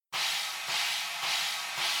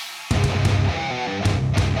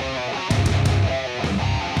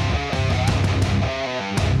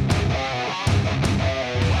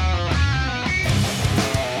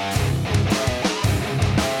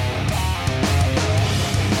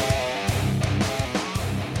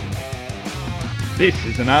This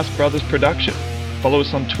is an Ask Brothers production. Follow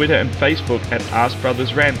us on Twitter and Facebook at Ask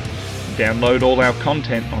Brothers Rant. Download all our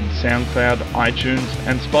content on SoundCloud, iTunes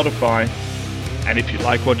and Spotify. And if you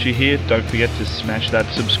like what you hear, don't forget to smash that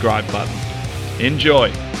subscribe button.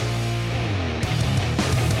 Enjoy!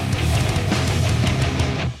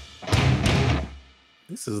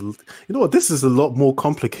 This is, this is a lot more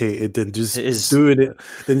complicated than just doing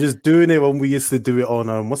it when we used to do it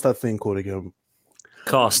on what's that thing called again?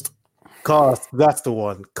 Cast, that's the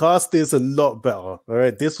one. Cast is a lot better. All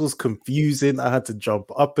right, this was confusing. I had to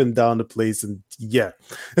jump up and down the place, and yeah.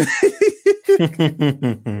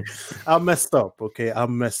 I messed up. Okay, I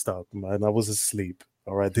messed up, man. I was asleep.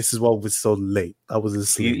 All right, this is why it was so late. I was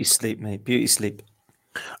asleep. Beauty sleep, mate. Beauty sleep.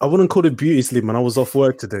 I wouldn't call it beauty sleep, man. I was off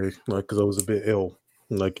work today, because I was a bit ill.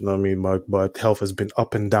 Like, you know what I mean? My health has been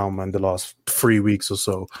up and down, man, the last 3 weeks or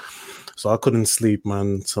so. So I couldn't sleep,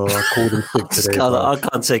 man. So I called in sick today. I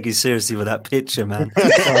can't take you seriously with that picture, man.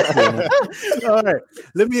 All right.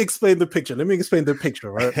 Let me explain the picture,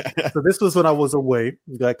 right? So this was when I was away.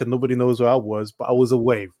 Like, nobody knows where I was, but I was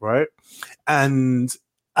away, right? And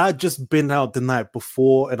I'd just been out the night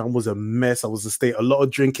before, and I was a mess. I was a state. A lot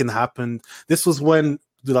of drinking happened. This was when,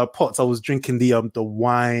 Pots, I was drinking the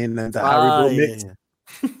wine and the Haribo mix. Yeah.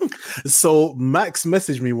 So Max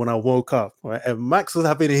messaged me when I woke up, right? And Max was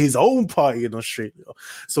having his own party in Australia.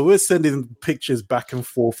 So we're sending pictures back and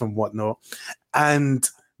forth and whatnot. And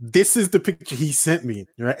this is the picture he sent me,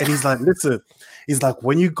 right? And he's like, listen, he's like,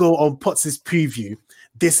 when you go on Potts' preview,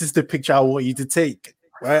 this is the picture I want you to take,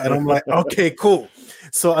 right? And I'm like, okay, cool.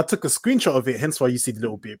 So I took a screenshot of it, hence why you see the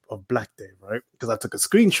little bit of black there, right? Because I took a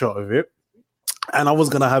screenshot of it. And I was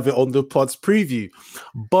going to have it on the pod's preview,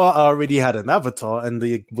 but I already had an avatar and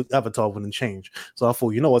the avatar wouldn't change. So I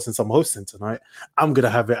thought, you know what, since I'm hosting tonight, I'm going to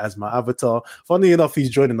have it as my avatar. Funny enough, he's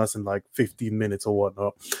joining us in like 15 minutes or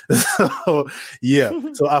whatnot. So, yeah.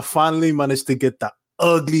 So I finally managed to get that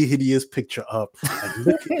ugly, hideous picture up. And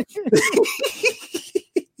look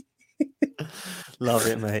Love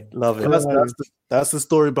it, mate. Love it. That's the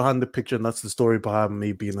story behind the picture, and that's the story behind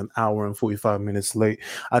me being an hour and 45 minutes late.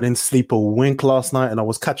 I didn't sleep a wink last night, and I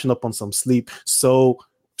was catching up on some sleep. So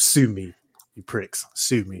sue me, you pricks.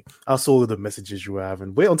 Sue me. I saw the messages you were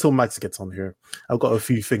having. Wait until Max gets on here. I've got a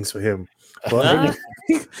few things for him. But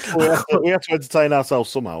we have to entertain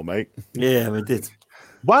ourselves somehow, mate. Yeah, we did.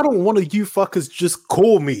 Why don't one of you fuckers just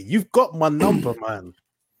call me? You've got my number, man.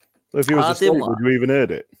 So if you was asleep, would you even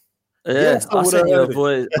heard it? Yeah, I sent you a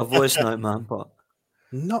voice note, man. But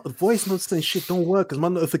no, voice notes and shit don't work because my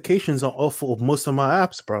notifications are off of most of my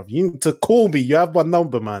apps, bro. You need to call me. You have my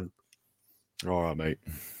number, man. All right, mate.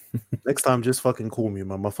 Next time, just fucking call me,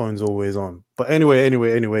 man. My phone's always on. But anyway,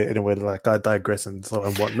 like I digress and so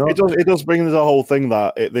and whatnot. It does bring the whole thing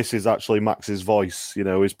that this is actually Max's voice. You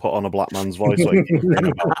know, he's put on a black man's voice. So that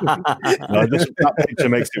picture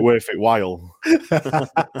makes it worth it while.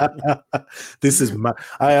 This is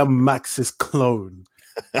I am Max's clone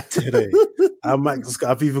today.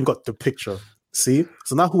 I've even got the picture. See,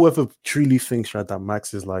 so now whoever truly thinks that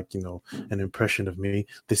Max is like, an impression of me,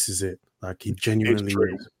 this is it. Like he genuinely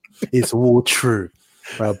is. It's all true.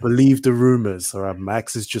 Right? Believe the rumors. All right,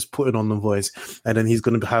 Max is just putting on the voice, and then he's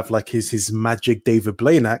going to have like his magic David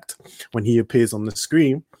Blaine act when he appears on the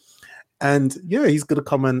screen, and yeah, he's going to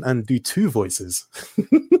come and do two voices. Give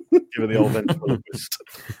it the old ventriloquist.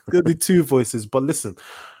 Going to do two voices, but listen.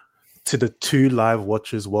 To the two live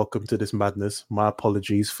watchers, welcome to this madness. My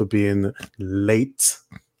apologies for being late.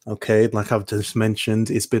 Okay, like I've just mentioned,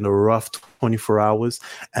 it's been a rough 24 hours,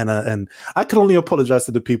 and I can only apologize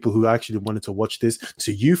to the people who actually wanted to watch this.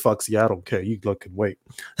 To you fucks, yeah, I don't care. You lot can wait.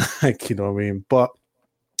 Like, you know what I mean? But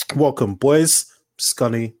welcome, boys.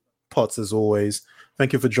 Scunny, Potts, as always.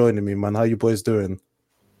 Thank you for joining me, man. How you boys doing?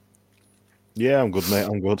 Yeah, I'm good, mate.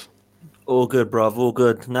 I'm good. All good, bruv. All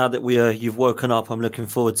good. Now that you've woken up, I'm looking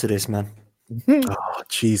forward to this, man. Oh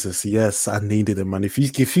Jesus, yes, I needed it, man. If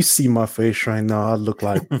you see my face right now, I look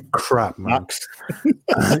like crap, man.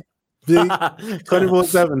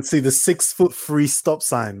 24/7. See the 6'3" stop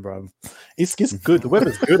sign, bro. It's good. The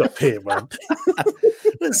weather's good up here, man.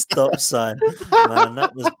 The stop sign, man.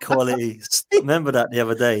 That was quality. Remember that the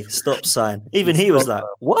other day. Stop sign. Even he was like,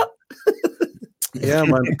 "What?" Yeah,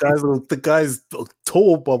 man. The guy's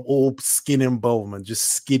tall, but all skin and bone, man.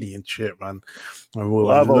 Just skinny and shit, man. I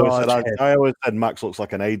always said Max looks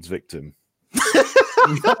like an AIDS victim.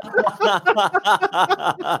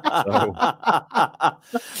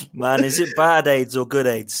 Man, is it bad AIDS or good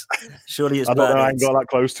AIDS? Surely it's bad. I ain't got that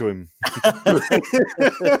close to him.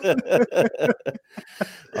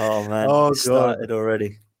 Oh man, it started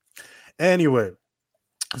already. Anyway,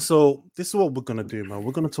 So this is what we're gonna do, man.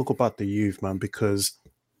 We're gonna talk about the youth, man,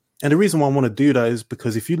 and the reason why I want to do that is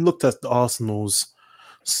because if you looked at the Arsenal's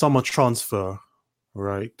summer transfer,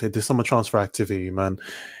 right, the summer transfer activity, man,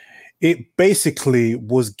 it basically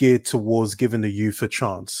was geared towards giving the youth a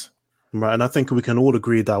chance, right? And I think we can all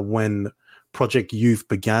agree that when Project Youth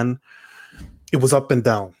began, it was up and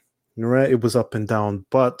down, right? It was up and down,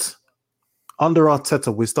 but under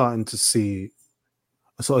Arteta, we're starting to see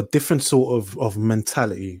a sort of different sort of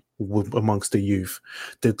mentality amongst the youth.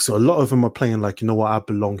 So a lot of them are playing like, you know what, I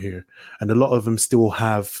belong here. And a lot of them still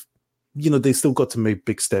have, they still got to make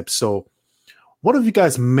big steps. So what have you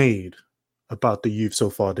guys made about the youth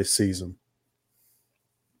so far this season?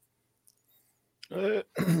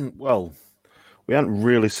 Well, we haven't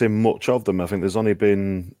really seen much of them. I think there's only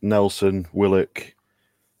been Nelson, Willock,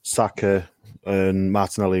 Saka, and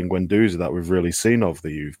Martinelli and Guendouzi that we've really seen of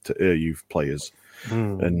the youth players.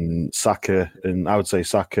 And Saka, and I would say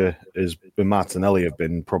Saka and Martinelli have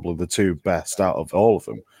been probably the two best out of all of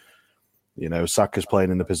them. Saka's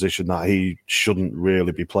playing in the position that he shouldn't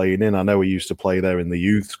really be playing in. I know he used to play there in the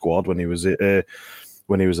youth squad when he was I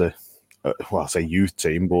say youth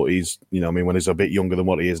team, but he's, when he's a bit younger than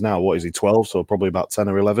what he is now. What is he, 12? So probably about 10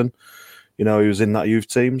 or 11. He was in that youth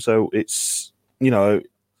team. So it's, I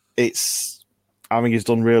think he's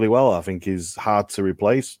done really well. I think he's hard to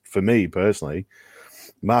replace for me personally.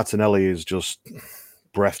 Martinelli is just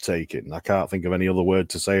breathtaking. I can't think of any other word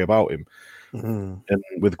to say about him. And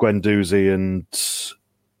with Guendouzi and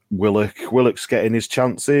Willock's getting his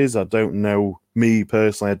chances. I don't know. Me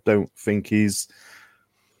personally, I don't think he's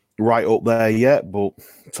right up there yet, but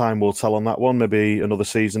time will tell on that one. Maybe another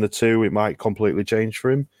season or two, it might completely change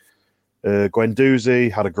for him.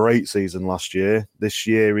 Guendouzi had a great season last year. This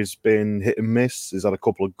year he's been hit and miss. He's had a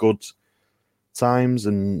couple of good times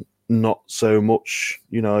and not so much.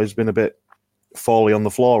 He's been a bit folly on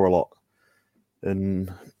the floor a lot.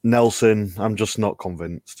 And Nelson, I'm just not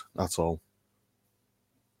convinced at all.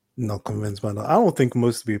 Not convinced by that. I don't think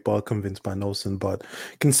most people are convinced by Nelson, but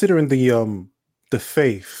considering the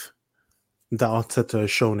faith that Arteta has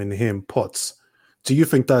shown in him, Potts, do you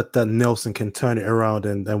think that Nelson can turn it around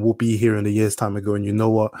and we'll be here in a year's time ago and you know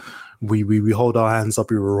what? We hold our hands up,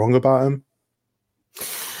 we were wrong about him?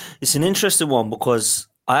 It's an interesting one because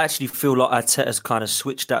I actually feel like Arteta's kind of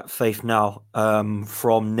switched that faith now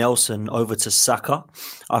from Nelson over to Saka.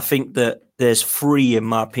 I think that there's three, in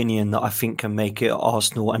my opinion, that I think can make it at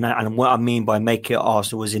Arsenal. And what I mean by make it at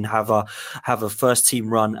Arsenal is in have a first team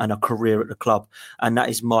run and a career at the club. And that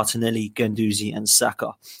is Martinelli, Guendouzi and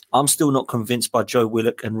Saka. I'm still not convinced by Joe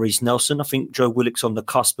Willock and Reece Nelson. I think Joe Willock's on the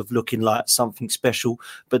cusp of looking like something special.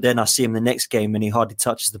 But then I see him the next game and he hardly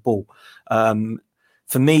touches the ball.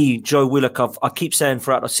 For me, Joe Willock, I keep saying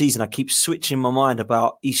throughout the season, I keep switching my mind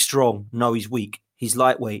about he's strong. No, he's weak. He's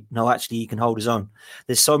lightweight. No, actually, he can hold his own.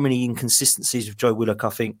 There's so many inconsistencies with Joe Willock, I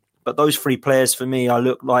think. But those three players, for me, I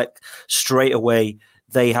look like straight away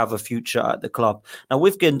they have a future at the club. Now,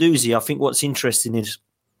 with Guendouzi, I think what's interesting is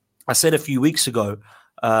I said a few weeks ago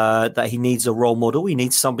that he needs a role model. He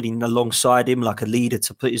needs somebody alongside him, like a leader,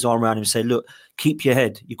 to put his arm around him and say, look, keep your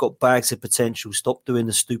head. You've got bags of potential. Stop doing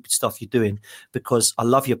the stupid stuff you're doing because I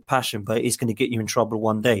love your passion, but it's going to get you in trouble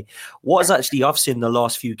one day. What actually I've seen in the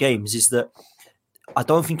last few games is that I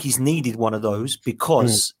don't think he's needed one of those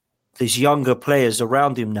because there's younger players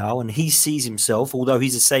around him now and he sees himself, although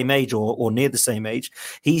he's the same age or near the same age,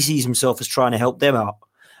 he sees himself as trying to help them out.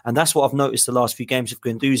 And that's what I've noticed the last few games of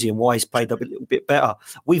Guendouzi and why he's played a little bit better.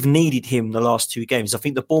 We've needed him the last two games. I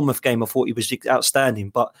think the Bournemouth game, I thought he was outstanding,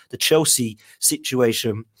 but the Chelsea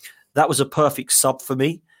situation, that was a perfect sub for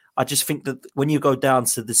me. I just think that when you go down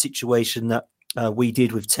to the situation that we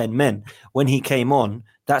did with 10 men, when he came on,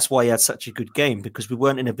 that's why he had such a good game because we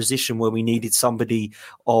weren't in a position where we needed somebody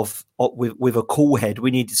with a cool head.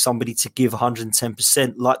 We needed somebody to give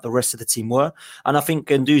 110% like the rest of the team were. And I think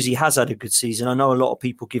Guendouzi has had a good season. I know a lot of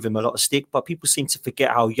people give him a lot of stick, but people seem to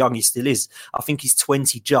forget how young he still is. I think he's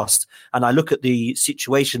 20 just. And I look at the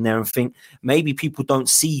situation there and think maybe people don't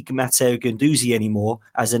see Matteo Guendouzi anymore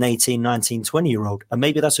as an 18, 19, 20-year-old. And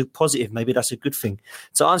maybe that's a positive. Maybe that's a good thing.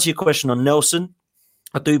 To answer your question on Nelson,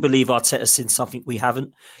 I do believe Arteta's seen something we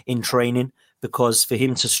haven't in training because for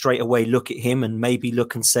him to straight away look at him and maybe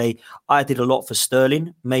look and say, I did a lot for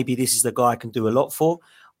Sterling. Maybe this is the guy I can do a lot for.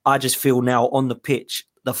 I just feel now on the pitch,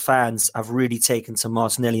 the fans have really taken to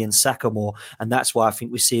Martinelli and Saka more. And that's why I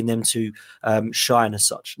think we're seeing them to shine as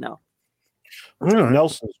such now.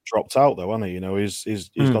 Nelson's dropped out though, hasn't he? He's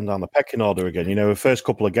gone down the pecking order again. The first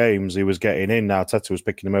couple of games he was getting in. Now Arteta was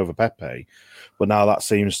picking him over Pepe, but now that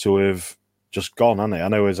seems to have just gone, hasn't he? I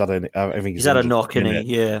know I think he's had a knock, innit?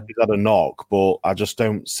 Yeah. He's had a knock, but I just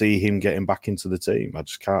don't see him getting back into the team. I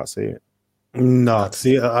just can't see it. No,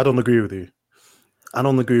 see, I don't agree with you. I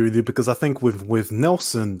don't agree with you because I think with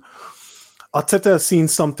Nelson, Arteta has seen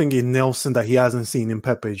something in Nelson that he hasn't seen in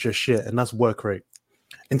Pepe just yet, and that's work rate.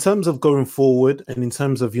 In terms of going forward and in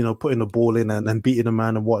terms of, putting the ball in and beating a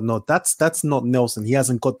man and whatnot, that's not Nelson. He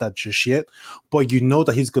hasn't got that just yet, but you know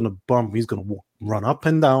that he's going to bump. He's going to run up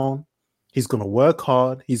and down. He's going to work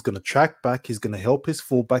hard. He's going to track back. He's going to help his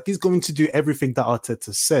fullback. He's going to do everything that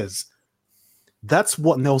Arteta says. That's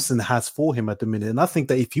what Nelson has for him at the minute. And I think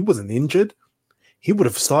that if he wasn't injured, he would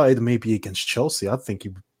have started maybe against Chelsea. I think he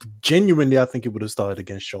would have started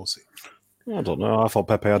against Chelsea. I don't know. I thought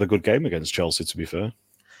Pepe had a good game against Chelsea, to be fair.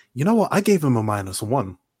 You know what? I gave him a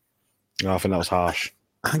 -1. No, I think that was harsh.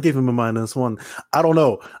 I gave him a -1. I don't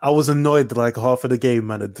know. I was annoyed like half of the game,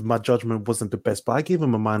 man. My judgment wasn't the best, but I gave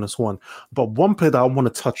him a -1. But one player that I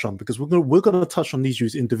want to touch on, because we're gonna touch on these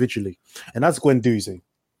views individually, and that's Guendouzi.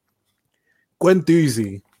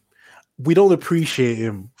 Guendouzi, we don't appreciate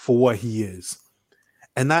him for what he is.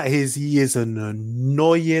 And that is, he is an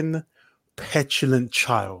annoying, petulant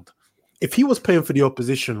child. If he was playing for the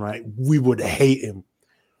opposition, right, we would hate him.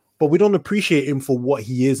 But we don't appreciate him for what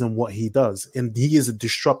he is and what he does. And he is a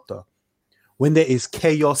disruptor. When there is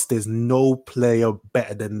chaos, there's no player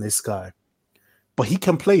better than this guy. But he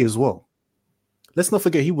can play as well. Let's not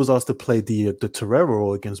forget he was asked to play the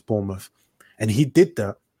Torero against Bournemouth. And he did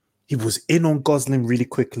that. He was in on Gosling really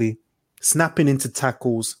quickly, snapping into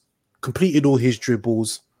tackles, completed all his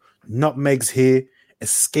dribbles, nutmegs here,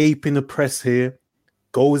 escaping the press here,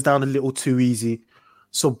 goes down a little too easy.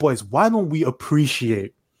 So, boys, why don't we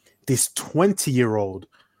appreciate this 20-year-old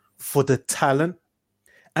for the talent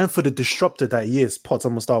and for the disruptor that he is? Potts,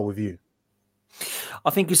 I'm going to start with you.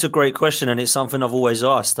 I think it's a great question, and it's something I've always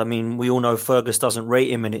asked. I mean, we all know Fergus doesn't rate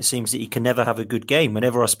him, and it seems that he can never have a good game.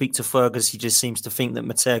 Whenever I speak to Fergus, he just seems to think that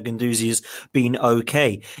Matteo Guendouzi has been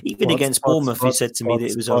okay. Even against Bournemouth, he said to me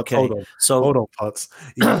that it was okay. Hold on, Potts.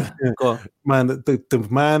 Go on. Man, the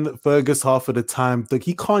man, Fergus, half of the time,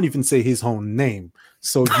 he can't even say his own name.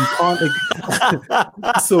 So you can't,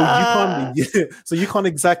 so you can't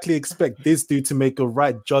exactly expect this dude to make a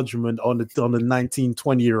right judgment on the 19,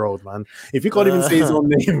 20-year-old man. If you can't even say his own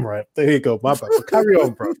name, right? There you go, my bad. So carry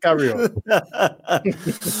on, bro. Carry on.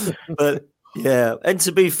 But yeah, and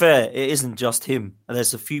to be fair, it isn't just him.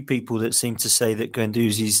 There's a few people that seem to say that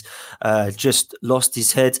Guendouzi's just lost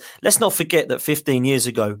his head. Let's not forget that 15 years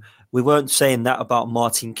ago, we weren't saying that about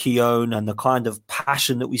Martin Keown and the kind of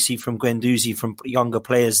passion that we see from Guendouzi from younger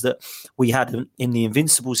players that we had in the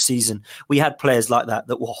Invincibles season. We had players like that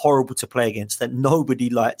were horrible to play against, that nobody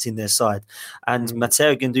liked in their side. And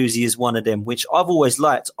Matteo Guendouzi is one of them, which I've always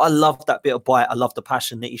liked. I love that bit of bite. I love the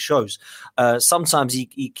passion that he shows. Sometimes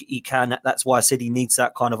he can, that's why I said he needs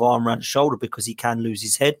that kind of arm around his shoulder, because he can lose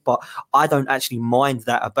his head, but I don't actually mind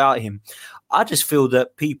that about him. I just feel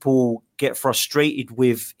that people get frustrated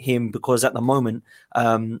with him because at the moment,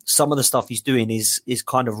 some of the stuff he's doing is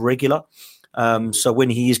kind of regular. So when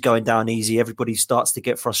he is going down easy, everybody starts to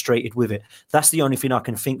get frustrated with it. That's the only thing I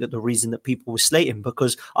can think that the reason that people will slate him,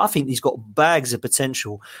 because I think he's got bags of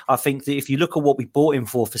potential. I think that if you look at what we bought him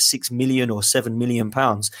for 6 million or 7 million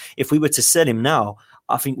pounds, if we were to sell him now,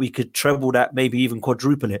 I think we could treble that, maybe even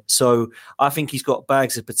quadruple it. So I think he's got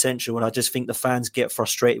bags of potential, and I just think the fans get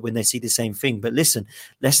frustrated when they see the same thing. But listen,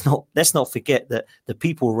 let's not forget that the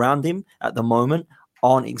people around him at the moment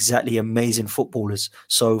aren't exactly amazing footballers.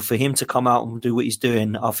 So for him to come out and do what he's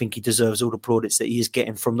doing, I think he deserves all the plaudits that he is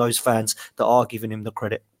getting from those fans that are giving him the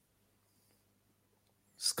credit.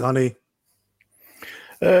 Scunny.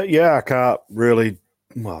 Yeah, I can't really.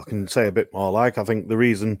 Well, I can say a bit more. I think the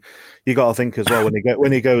reason you got to think as well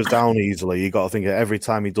when he goes down easily, you got to think that every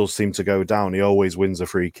time he does seem to go down, he always wins a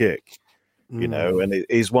free kick. You know, and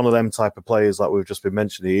he's one of them type of players like we've just been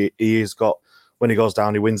mentioning. He's got, when he goes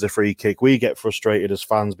down, he wins a free kick. We get frustrated as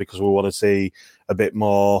fans because we want to see a bit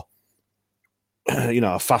more,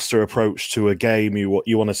 a faster approach to a game. You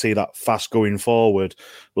want to see that fast going forward,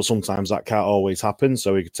 but sometimes that can't always happen.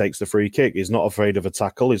 So he takes the free kick. He's not afraid of a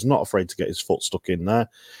tackle. He's not afraid to get his foot stuck in there.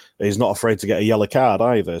 He's not afraid to get a yellow card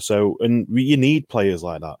either. So, and you need players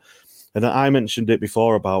like that. And I mentioned it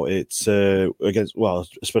before about it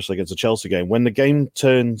especially against the Chelsea game. When the game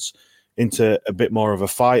turns into a bit more of a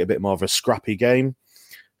fight, a bit more of a scrappy game,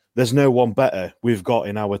 there's no one better we've got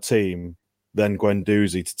in our team than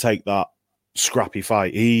Guendouzi to take that scrappy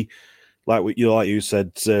fight. He, like you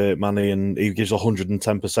said, Manny, and he gives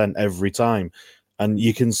 110% every time, and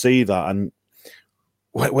you can see that. And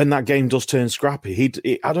when that game does turn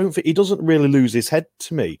scrappy, I don't think he doesn't really lose his head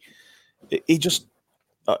to me. he just,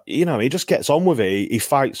 he just gets on with it. He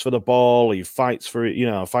fights for the ball. He fights for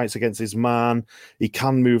it. Fights against his man. He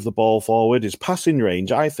can move the ball forward. His passing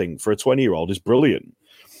range, I think, for a 20-year-old is brilliant.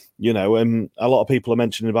 And a lot of people are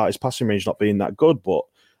mentioning about his passing range not being that good, but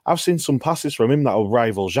I've seen some passes from him that will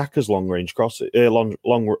rival Xhaka's long-range crosses,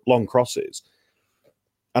 long crosses.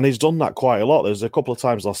 And he's done that quite a lot. There's a couple of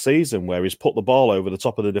times last season where he's put the ball over the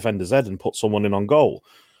top of the defender's head and put someone in on goal.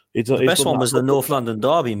 The best one was the North London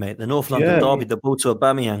derby, mate. The North London derby, the ball to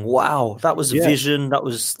Aubameyang. Wow, that was a vision. That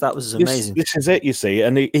was amazing. This is it, you see.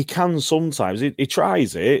 And he can sometimes, he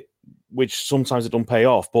tries it, which sometimes it doesn't pay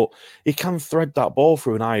off, but he can thread that ball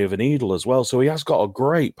through an eye of a needle as well. So he has got a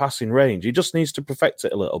great passing range. He just needs to perfect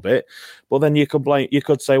it a little bit. But then you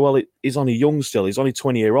could say, well, he's only young still. He's only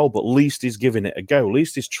 20-year-old, but at least he's giving it a go. At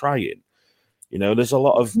least he's trying. There's a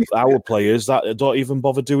lot of our players that don't even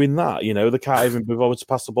bother doing that. They can't even be bothered to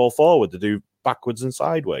pass the ball forward. They do backwards and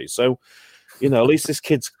sideways. So, at least this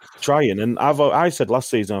kid's trying. And I said last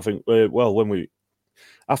season, I think, when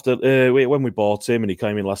we bought him and he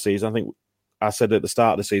came in last season, I think I said at the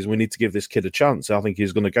start of the season, we need to give this kid a chance. I think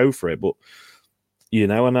he's going to go for it. But,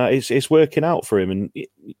 and it's working out for him. And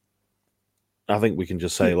I think we can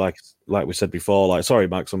just say, like we said before, sorry,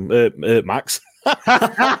 Max, Max. It's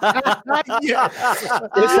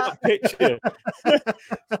that picture.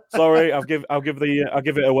 Sorry, I'll give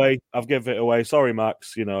it away. I've given it away. Sorry,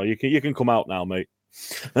 Max. You can come out now, mate.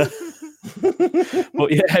 But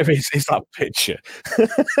it's that picture.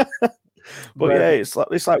 But it's like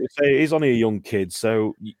we say, he's only a young kid,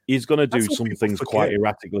 so he's going to do some things quite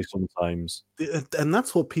erratically sometimes. And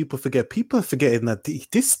that's what people forget. People are forgetting that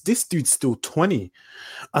this dude's still 20.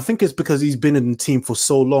 I think it's because he's been in the team for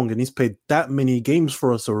so long and he's played that many games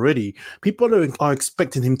for us already. People are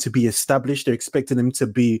expecting him to be established. They're expecting him to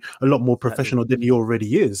be a lot more professional than he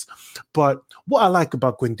already is. But what I like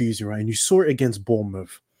about Guendouzi, right, and you saw it against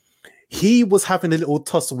Bournemouth, he was having a little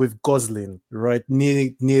tussle with Gosling, right,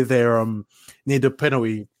 near their near the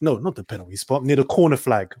penalty, no, not the penalty spot, near the corner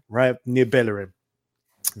flag, right, near Bellerin.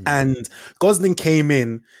 And Gosling came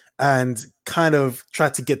in and kind of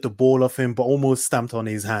tried to get the ball off him, but almost stamped on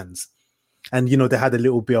his hands. And they had a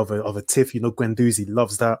little bit of a tiff. Guendouzi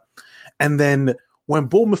loves that. And then when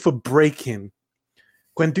Bournemouth are breaking,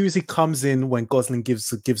 Guendouzi comes in when Gosling gives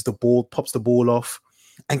the ball, pops the ball off,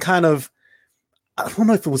 and kind of, I don't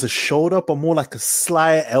know if it was a shoulder, but more like a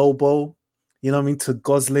sly elbow, to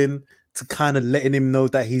Gosling, to kind of letting him know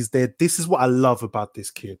that he's there. This is what I love about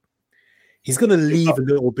this kid. He's going to leave a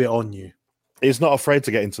little bit on you. He's not afraid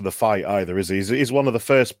to get into the fight either, is he? He's one of the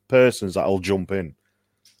first persons that'll jump in.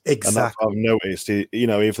 Exactly. And that's what I've noticed.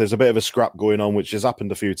 If there's a bit of a scrap going on, which has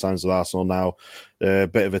happened a few times with Arsenal now, a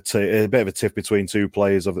bit of a tiff between two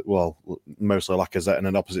players mostly Lacazette and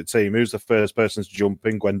an opposite team. Who's the first person to jump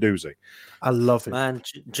in? Guendouzi. I love it. Man,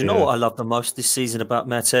 do you know what I love the most this season about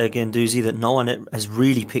Matteo Guendouzi that no one has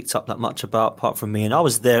really picked up that much about apart from me? And I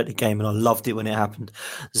was there at the game and I loved it when it happened.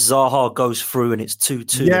 Zaha goes through and it's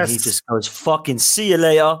 2-2 and he just goes, fucking see you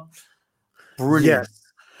later. Brilliant. Yes.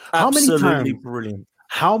 Absolutely brilliant.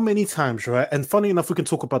 How many times, right? And funny enough, we can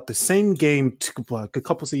talk about the same game a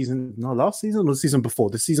couple seasons, last season or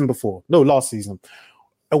the season before. No, last season.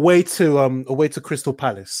 Away to Crystal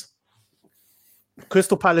Palace.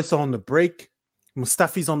 Crystal Palace are on the break.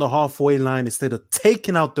 Mustafi's on the halfway line. Instead of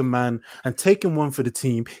taking out the man and taking one for the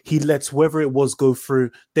team, he lets whoever it was go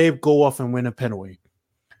through. They go off and win a penalty.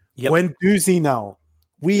 Yep. Guendouzi now,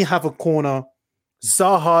 we have a corner.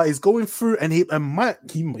 Zaha is going through and he's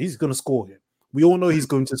going to score here. We all know he's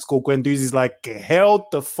going to score. Guendouzi's like, hell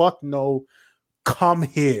the fuck no, come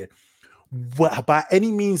here. By any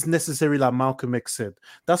means necessary, like Malcolm X said.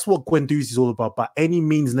 That's what Guendouzi is all about, by any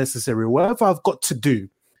means necessary. Whatever I've got to do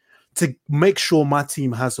to make sure my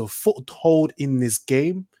team has a foothold in this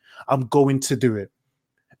game, I'm going to do it.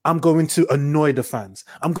 I'm going to annoy the fans.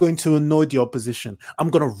 I'm going to annoy the opposition. I'm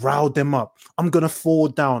going to rile them up. I'm going to fall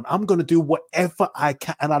down. I'm going to do whatever I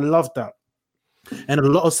can. And I love that. And a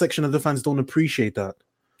lot of section of the fans don't appreciate that.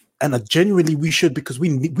 And genuinely we should, because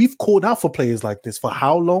we've called out for players like this for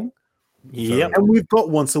how long? Yeah. And we've got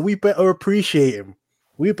one, so we better appreciate him.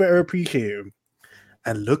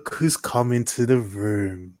 And look who's coming to the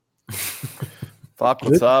room. Fuck,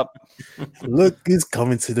 what's up? Look who's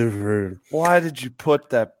coming to the room. Why did you put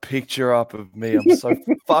that picture up of me? I'm so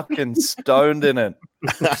fucking stoned in it.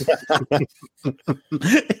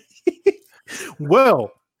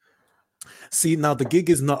 Well, see, now the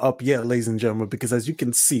gig is not up yet, ladies and gentlemen, because as you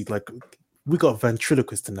can see, like, we got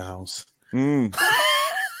ventriloquist in the house. We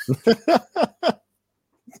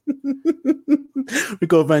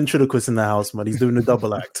got ventriloquist in the house, man. He's doing a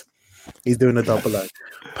double act. He's doing a double leg.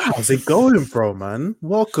 How's it going, bro, man?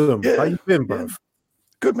 Welcome. How you been, bro?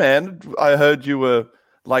 Good, man. I heard you were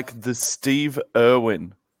like the Steve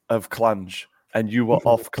Irwin of Clunge, and you were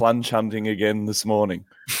off Clunge hunting again this morning.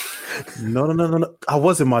 No. I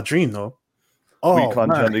was in my dream, though. Oh, were you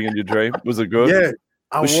Clunge hunting in your dream? Was it good?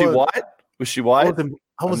 Yeah. Was she white? Was she white? I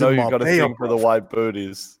know you got a thing for the white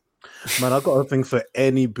booties. Man, I got a thing for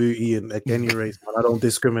any booty and like any race, man. I don't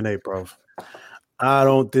discriminate, bro. I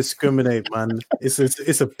don't discriminate, man.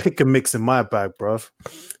 It's a pick and mix in my bag, bro.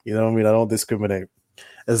 You know what I mean? I don't discriminate.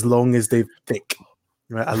 As long as they're thick.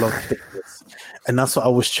 Right? I love thickness. And that's what I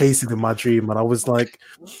was chasing in my dream, man. I was like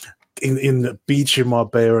in the beach in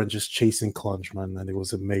Marbella and just chasing Clunge, man. And it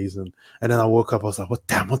was amazing. And then I woke up, I was like,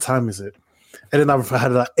 what time is it? And then I've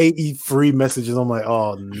had like 83 messages. I'm like,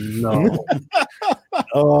 oh no.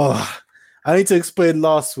 I need to explain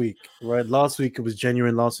last week, right? Last week it was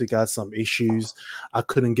genuine. Last week I had some issues. I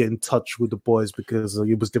couldn't get in touch with the boys because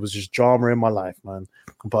there was just drama in my life, man.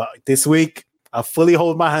 But this week I fully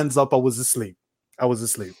hold my hands up. I was asleep.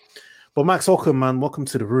 But Max, welcome, man. Welcome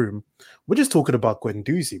to the room. We're just talking about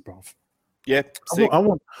Guendouzi, bro. Yeah, I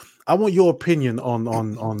want your opinion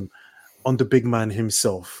on the big man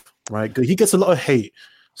himself, right? He gets a lot of hate.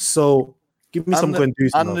 So give me some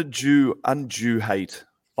Guendouzi. Undue hate.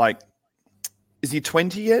 Like, is he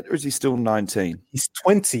 20 yet, or is he still 19? He's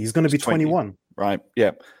 20. He's going to be 21. Right,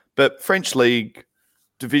 yeah. But French League,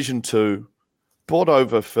 Division 2, brought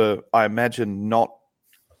over for, I imagine, not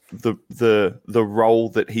the role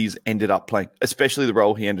that he's ended up playing, especially the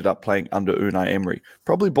role he ended up playing under Unai Emery.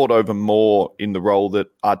 Probably brought over more in the role that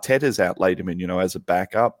Arteta's outlaid him in, as a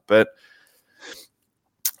backup. But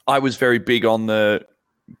I was very big on the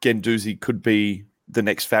Guendouzi could be the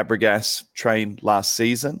next Fabregas train last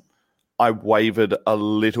season. I wavered a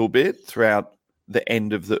little bit throughout the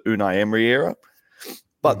end of the Unai Emery era.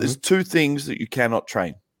 But there's two things that you cannot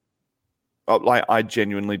train. I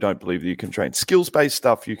genuinely don't believe that you can train. Skills-based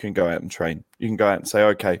stuff, you can go out and train. You can go out and say,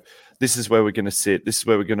 okay, this is where we're going to sit. This is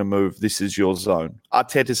where we're going to move. This is your zone.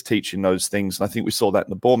 Arteta's teaching those things. And I think we saw that in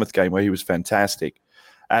the Bournemouth game where he was fantastic.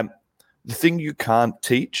 The thing you can't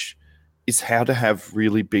teach is how to have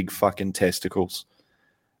really big fucking testicles.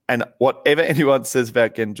 And whatever anyone says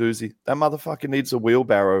about Guendouzi, that motherfucker needs a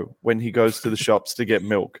wheelbarrow when he goes to the shops to get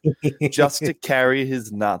milk just to carry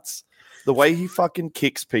his nuts. The way he fucking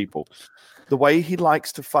kicks people, the way he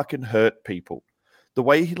likes to fucking hurt people, the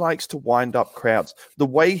way he likes to wind up crowds, the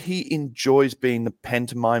way he enjoys being the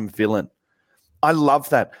pantomime villain. I love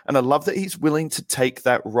that. And I love that he's willing to take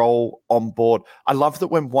that role on board. I love that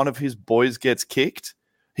when one of his boys gets kicked,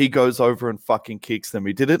 he goes over and fucking kicks them.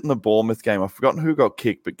 He did it in the Bournemouth game. I've forgotten who got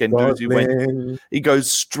kicked, but Guendouzi he goes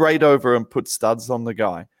straight over and puts studs on the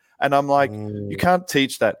guy. And I'm like, you can't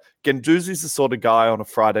teach that. Guendouzi's the sort of guy on a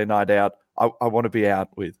Friday night out I want to be out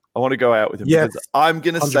with. I want to go out with him because I'm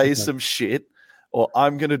going to say some shit or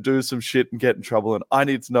I'm going to do some shit and get in trouble. And I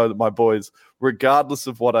need to know that my boys, regardless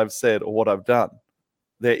of what I've said or what I've done,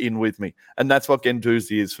 they're in with me. And that's what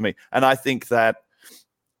Guendouzi is for me. And I think that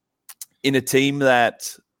in a team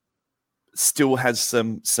that still has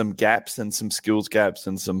some gaps and some skills gaps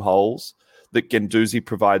and some holes, that Guendouzi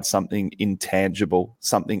provides something intangible,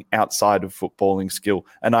 something outside of footballing skill.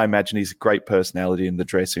 And I imagine he's a great personality in the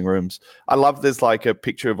dressing rooms. I love there's like a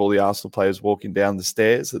picture of all the Arsenal players walking down the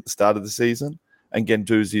stairs at the start of the season, and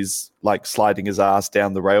Guendouzi's like sliding his ass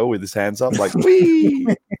down the rail with his hands up, like, whee!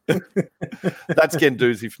 That's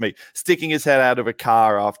Guendouzi for me. Sticking his head out of a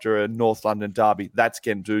car after a North London derby, that's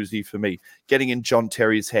Guendouzi for me. Getting in John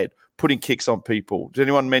Terry's head, putting kicks on people. Did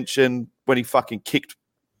anyone mention when he fucking kicked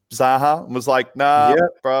Zaha and was like, nah,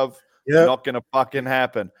 bruv, not going to fucking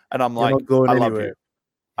happen. And I'm like, I love you.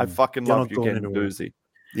 I fucking love you, Guendouzi.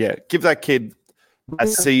 Yeah, give that kid a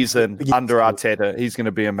season under Arteta. He's going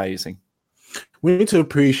to be amazing. We need to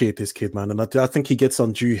appreciate this kid, man. And I think he gets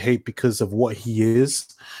undue hate because of what he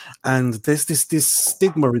is. And there's this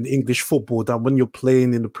stigma in English football that when you're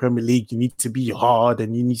playing in the Premier League, you need to be hard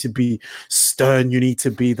and you need to be stern. You need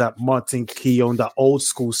to be that Martin Keown, that old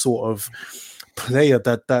school sort of player,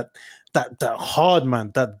 that hard man,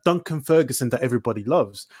 that Duncan Ferguson that everybody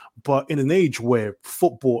loves. But in an age where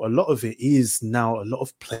football, a lot of it is now a lot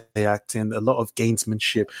of play acting, a lot of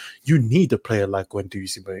gamesmanship, you need a player like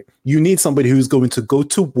Guendouzi, mate. You need somebody who's going to go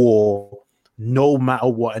to war no matter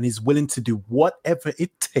what and is willing to do whatever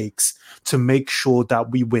it takes to make sure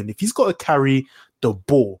that we win. If he's got to carry the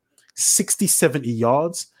ball 60, 70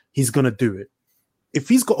 yards, he's going to do it. If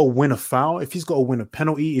he's got to win a foul, if he's got to win a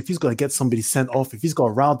penalty, if he's got to get somebody sent off, if he's got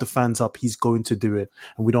to round the fans up, he's going to do it.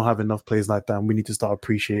 And we don't have enough players like that. And we need to start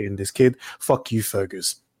appreciating this kid. Fuck you,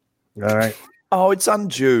 Fergus. All right. Oh, it's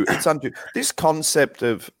undue. It's undue. This concept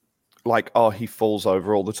of like, oh, he falls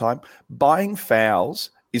over all the time. Buying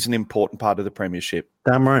fouls is an important part of the premiership.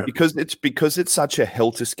 Damn right. Because it's such a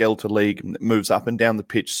helter-skelter league and it moves up and down the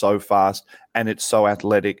pitch so fast and it's so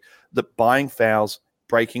athletic that buying fouls,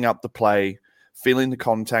 breaking up the play, feeling the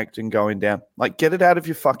contact and going down, like get it out of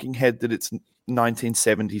your fucking head that it's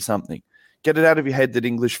 1970 something. Get it out of your head that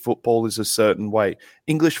English football is a certain way.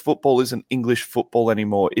 English football isn't English football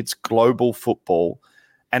anymore. It's global football,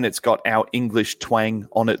 and it's got our English twang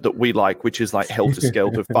on it that we like, which is like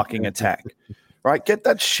helter-skelter fucking attack. Right? Get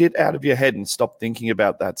that shit out of your head and stop thinking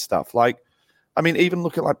about that stuff. Like, I mean, even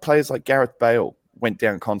look at like players like Gareth Bale went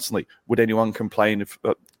down constantly. Would anyone complain if,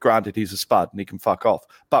 granted he's a spud and he can fuck off,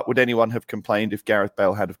 but would anyone have complained if Gareth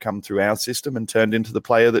Bale had have come through our system and turned into the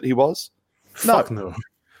player that he was? Fuck no.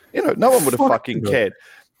 You know, no one would have fucking cared.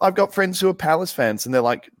 I've got friends who are Palace fans and they're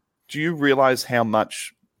like, do you realize how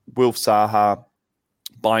much Wilf Zaha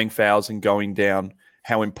buying fouls and going down,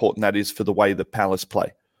 how important that is for the way that Palace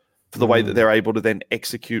play, for the way that they're able to then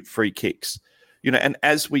execute free kicks? You know, and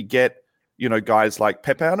as we get, you know, guys like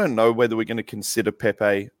Pepe, I don't know whether we're going to consider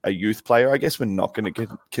Pepe a youth player. I guess we're not going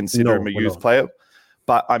to consider him a youth player.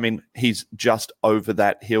 But, I mean, he's just over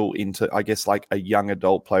that hill into, I guess, like a young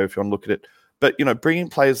adult player, if you want to look at it. But, you know, bringing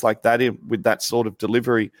players like that in with that sort of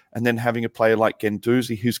delivery and then having a player like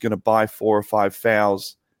Guendouzi who's going to buy 4 or 5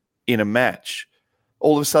 fouls in a match,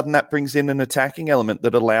 all of a sudden that brings in an attacking element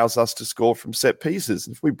that allows us to score from set pieces.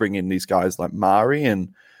 If we bring in these guys like Mari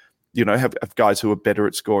and, you know, have guys who are better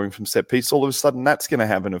at scoring from set piece, all of a sudden that's going to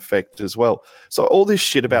have an effect as well. So all this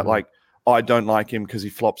shit about like, oh, I don't like him because he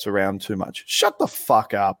flops around too much. Shut the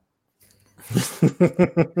fuck up.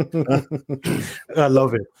 I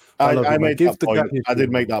love it. I made that point. I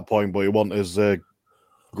did make that point, but it wasn't as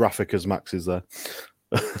graphic as Max is there.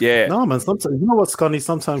 Yeah. No, man. Sometimes, you know what, Scotty?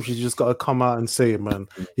 Sometimes you just got to come out and say it, man.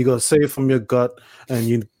 You got to say it from your gut, and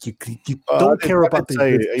you don't care about the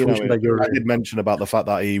situation that you're in. I did mention about the fact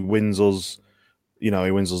that he wins us. You know,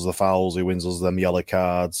 he wins us the fouls. He wins us them yellow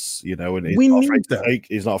cards. You know, and he's not afraid to take.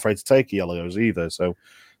 He's not afraid to take yellows either. So,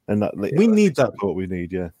 and that we need that. What we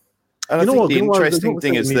need, yeah. And I think the interesting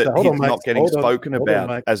thing is that he's not getting spoken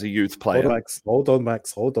about as a youth player. Hold on,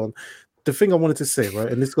 Max. Hold on. The thing I wanted to say,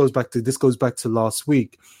 right, and this goes back to last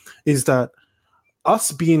week, is that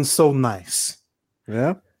us being so nice,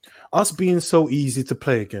 yeah, us being so easy to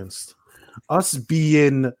play against, us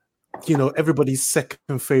being, you know, everybody's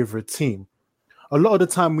second favorite team. A lot of the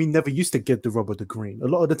time, we never used to get the rub of the green. A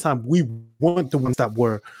lot of the time, we weren't the ones that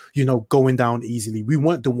were, you know, going down easily. We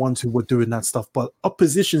weren't the ones who were doing that stuff, but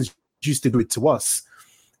oppositions used to do it to us,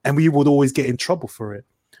 and we would always get in trouble for it.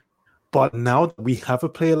 But now that we have a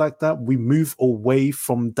player like that, we move away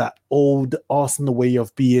from that old Arsenal way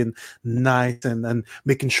of being nice and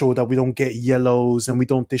making sure that we don't get yellows and we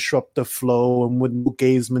don't disrupt the flow and with no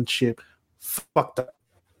gamesmanship. Fuck that.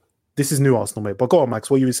 This is new Arsenal, mate. But go on, Max.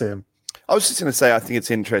 What you were saying? I was just going to say, I think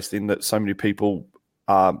it's interesting that so many people,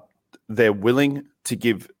 they're willing to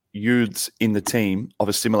give youths in the team of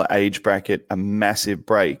a similar age bracket a massive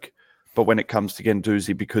break. But when it comes to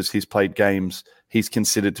Guendouzi, because he's played games, he's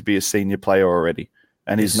considered to be a senior player already.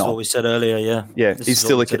 And he's not. What we said earlier, yeah. Yeah, he's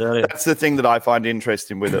still a kid. That's the thing that I find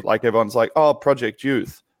interesting with it. Like, everyone's like, oh, Project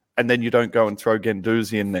Youth. And then you don't go and throw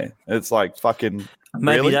Guendouzi in there. It's like, fucking...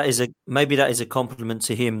 Maybe really? that is a compliment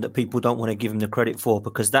to him that people don't want to give him the credit for,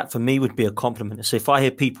 because that for me would be a compliment. So if I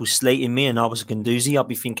hear people slating me and I was a Guendouzi, I'll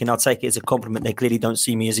be thinking I'll take it as a compliment. They clearly don't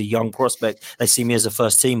see me as a young prospect. They see me as a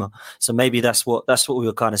first teamer. So maybe that's what we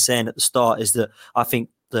were kind of saying at the start, is that I think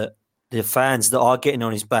that the fans that are getting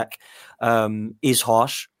on his back is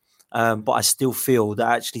harsh. But I still feel that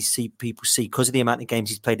actually people see, because of the amount of games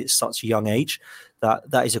he's played at such a young age,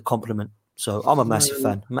 that is a compliment. So I'm a massive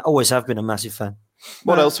fan. I always have been a massive fan.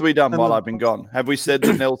 What else have we done while I've been gone? Have we said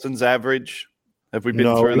that Nelson's average? Have we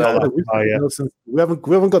been through that? We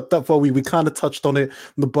haven't got that far. We kind of touched on it,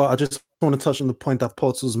 but I just want to touch on the point that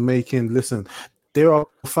Potts was making. Listen, there are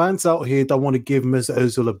fans out here that want to give Mesut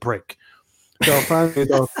Ozil a break. There are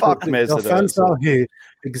fans, fans out here.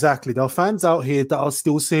 Exactly. There are fans out here that are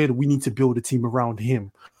still saying we need to build a team around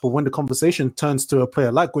him. But when the conversation turns to a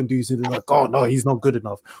player like Guendouzi, they're like, oh no, he's not good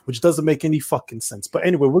enough, which doesn't make any fucking sense. But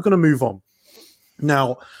anyway, we're going to move on.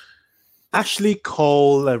 Now, Ashley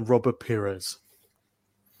Cole and Robert Pires,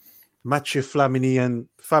 Mathieu Flamini and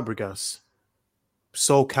Fabregas,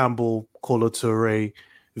 Sol Campbell, Kolo Touré,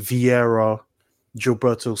 Vieira,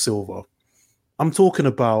 Gilberto Silva. I'm talking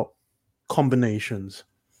about combinations.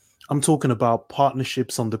 I'm talking about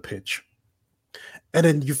partnerships on the pitch. And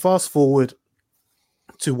then you fast forward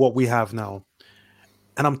to what we have now.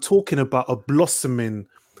 And I'm talking about a blossoming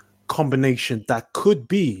combination that could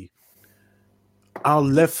be our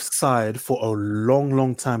left side for a long,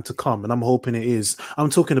 long time to come. And I'm hoping it is. I'm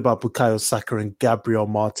talking about Bukayo Saka and Gabriel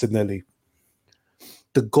Martinelli.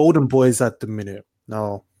 The golden boys at the minute.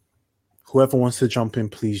 Now, whoever wants to jump in,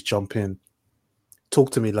 please jump in.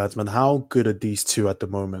 Talk to me, lads, man. How good are these two at the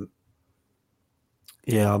moment?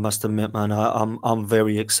 Yeah, I must admit, man, I'm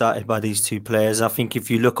very excited by these two players. I think if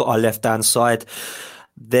you look at our left-hand side,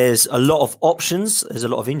 there's a lot of options. There's a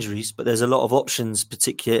lot of injuries, but there's a lot of options,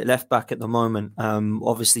 particularly at left back at the moment.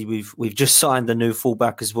 Obviously, we've just signed a new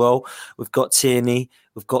fullback as well. We've got Tierney,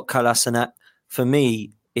 we've got Kolasinac. For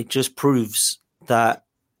me, it just proves that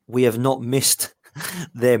we have not missed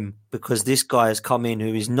them, because this guy has come in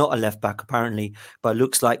who is not a left back apparently, but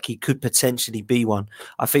looks like he could potentially be one.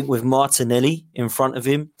 I think with Martinelli in front of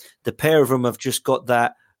him, the pair of them have just got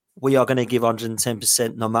that. We are going to give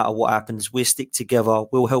 110% no matter what happens. We'll stick together.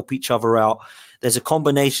 We'll help each other out. There's a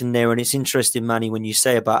combination there, and it's interesting, Manny, when you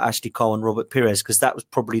say about Ashley Cole and Robert Pires, because that was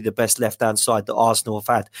probably the best left-hand side that Arsenal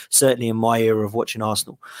have had, certainly in my era of watching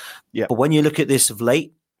Arsenal. Yeah. But when you look at this of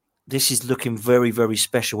late, this is looking very, very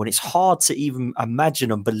special. And it's hard to even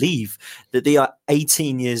imagine and believe that they are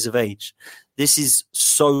 18 years of age. This is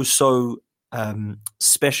so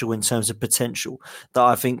special in terms of potential that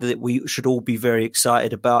I think that we should all be very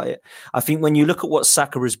excited about it. I think when you look at what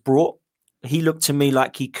Saka has brought, he looked to me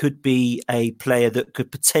like he could be a player that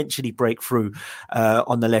could potentially break through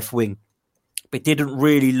on the left wing. It didn't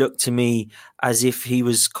really look to me as if he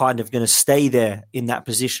was kind of going to stay there in that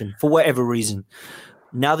position for whatever reason.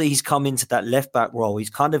 Now that he's come into that left back role, he's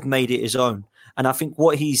kind of made it his own. And I think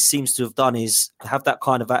what he seems to have done is have that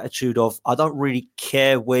kind of attitude of, I don't really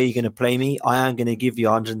care where you're going to play me. I am going to give you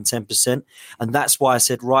 110%. And that's why I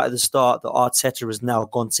said right at the start that Arteta has now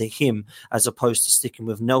gone to him as opposed to sticking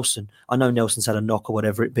with Nelson. I know Nelson's had a knock or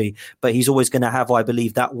whatever it be, but he's always going to have, I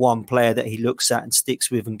believe, that one player that he looks at and sticks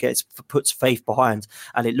with and puts faith behind.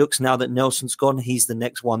 And it looks now that Nelson's gone, he's the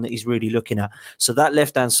next one that he's really looking at. So that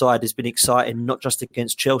left-hand side has been exciting, not just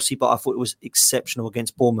against Chelsea, but I thought it was exceptional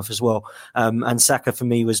against Bournemouth as well. And Saka, for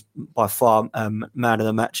me, was by far man of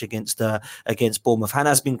the match against Bournemouth. And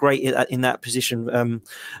has been great in that position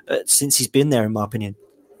since he's been there, in my opinion.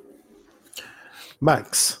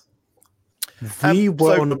 Max, we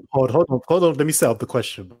were on the pod. Hold on. Let me set up the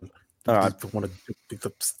question. All right. I want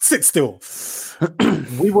to sit still.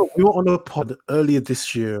 we were on a pod earlier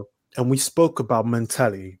this year, and we spoke about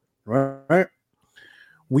mentality, right?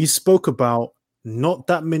 We spoke about not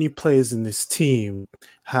that many players in this team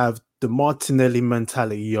have the Martinelli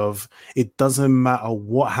mentality of it doesn't matter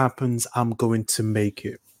what happens, I'm going to make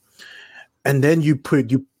it. And then you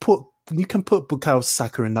can put Bukayo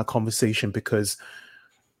Saka in that conversation, because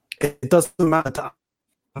it doesn't matter that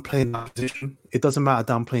I'm playing that position. It doesn't matter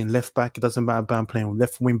that I'm playing left back. It doesn't matter that I'm playing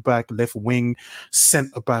left wing back, left wing,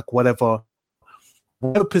 centre back, whatever.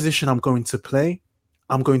 Whatever position I'm going to play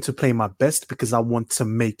my best because I want to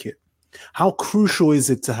make it. How crucial is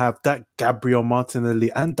it to have that Gabriel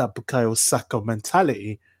Martinelli and that Bukayo Saka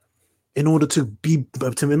mentality in order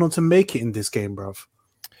to make it in this game, bruv?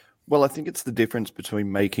 Well, I think it's the difference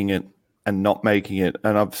between making it and not making it.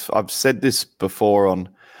 And I've said this before on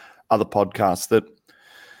other podcasts, that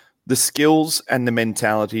the skills and the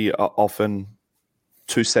mentality are often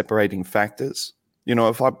two separating factors. You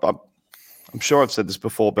know, I'm sure I've said this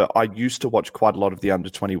before, but I used to watch quite a lot of the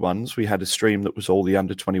under-21s. We had a stream that was all the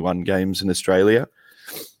under-21 games in Australia.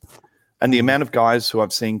 And the amount of guys who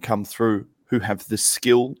I've seen come through who have the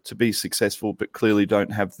skill to be successful but clearly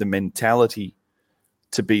don't have the mentality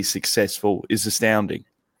to be successful is astounding.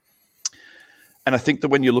 And I think that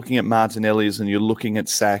when you're looking at Martinelli's and you're looking at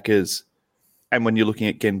Saka's, and when you're looking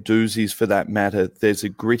at Guendouzi's for that matter, there's a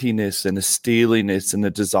grittiness and a steeliness and a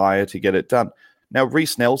desire to get it done. Now,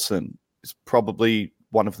 Reiss Nelson is probably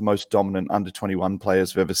one of the most dominant under-21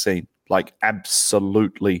 players I've ever seen, like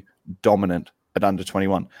absolutely dominant at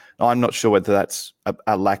under-21. Now, I'm not sure whether that's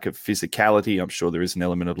a lack of physicality. I'm sure there is an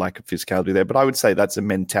element of lack of physicality there, but I would say that's a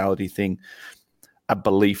mentality thing, a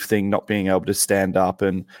belief thing, not being able to stand up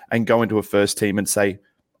and go into a first team and say,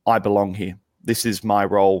 I belong here. This is my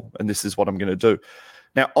role and this is what I'm going to do.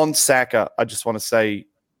 Now, on Saka, I just want to say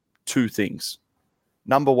two things.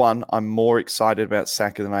 Number one, I'm more excited about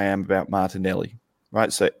Saka than I am about Martinelli,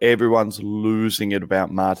 right? So everyone's losing it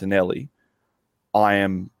about Martinelli. I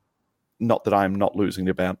am, not that I am not losing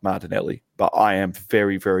it about Martinelli, but I am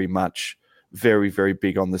very, very much, very, very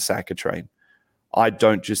big on the Saka train. I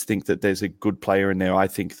don't just think that there's a good player in there. I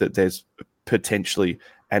think that there's potentially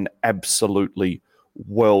an absolutely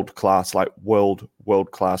world-class, like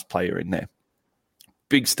world-class player in there.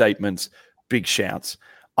 Big statements, big shouts.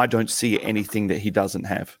 I don't see anything that he doesn't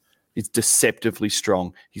have. He's deceptively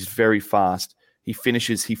strong. He's very fast. He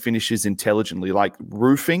finishes intelligently, like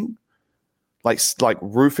roofing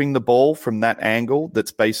the ball from that angle.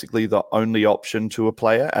 That's basically the only option to a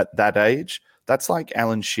player at that age. That's like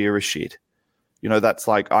Alan Shearer shit. That's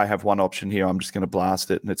like, I have one option here. I'm just going to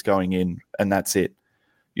blast it and it's going in and that's it.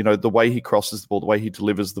 The way he crosses the ball, the way he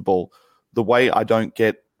delivers the ball, the way I don't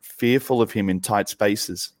get fearful of him in tight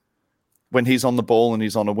spaces. When he's on the ball and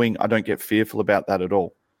he's on a wing, I don't get fearful about that at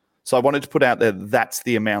all. So I wanted to put out there, that's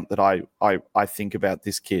the amount that I think about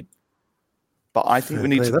this kid. But I think we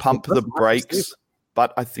need to pump the brakes.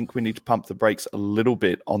 But I think we need to pump the brakes a little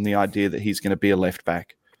bit on the idea that he's going to be a left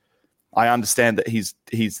back. I understand that he's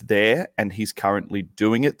there and he's currently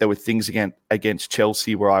doing it. There were things against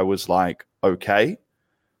Chelsea where I was like, okay.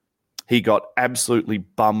 He got absolutely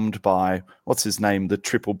bummed by, what's his name, the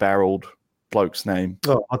triple-barreled bloke's name?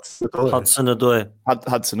 Oh, Hudson-Odoi.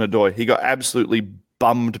 Hudson-Odoi. He got absolutely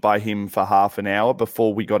bummed by him for half an hour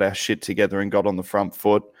before we got our shit together and got on the front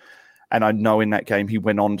foot. And I know in that game he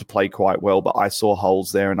went on to play quite well, but I saw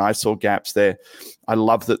holes there and I saw gaps there. I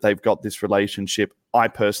love that they've got this relationship. I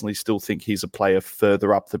personally still think he's a player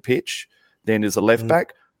further up the pitch than is a left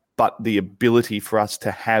back, but the ability for us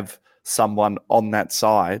to have someone on that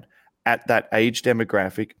side at that age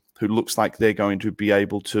demographic who looks like they're going to be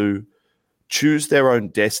able to choose their own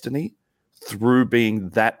destiny through being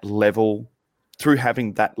that level, through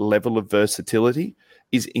having that level of versatility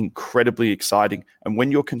is incredibly exciting. And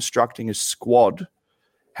when you're constructing a squad,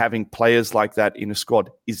 having players like that in a squad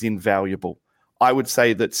is invaluable. I would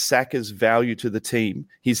say that Saka's value to the team,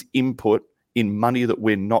 his input in money that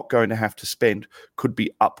we're not going to have to spend, could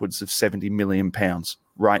be upwards of £70 million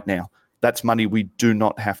right now. That's money we do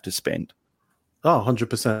not have to spend. Oh,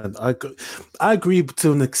 100%. I agree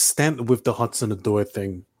to an extent with the Hudson-Odoi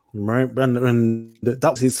thing, right? And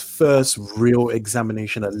that was his first real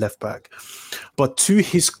examination at left back. But to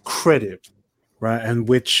his credit, right, and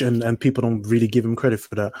people don't really give him credit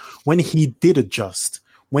for that, when he did adjust,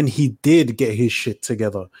 when he did get his shit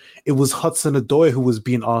together, it was Hudson-Odoi who was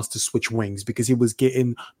being asked to switch wings because he was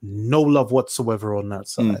getting no love whatsoever on that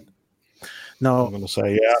side. Now, I'm going to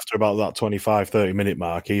say, after about that 25, 30-minute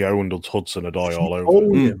mark, he owned Hudson-Odoi all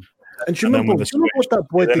over him. And do you remember what that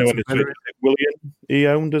boy did to Willian, he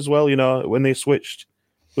owned as well, when they switched.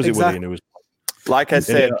 Was it Willian who was... Like I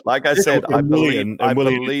said, I believe in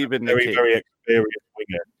the kid. Very experienced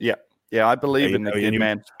winger. Yeah, I believe in the kid,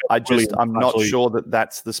 man. I'm not sure that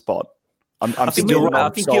that's the spot. I think you're right. I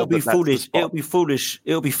think it'll be foolish. It'll be foolish.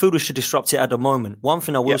 It'll be foolish to disrupt it at the moment. One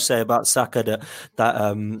thing I will say about Saka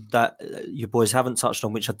that you boys haven't touched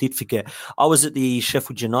on, which I did forget. I was at the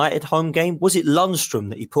Sheffield United home game. Was it Lundstrom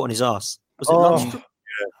that he put on his ass? Was it Lundstrom?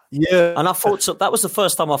 Yeah. And I thought that was the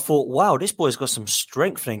first time I thought, wow, this boy's got some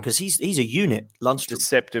strength in because he's a unit. Lundstrom.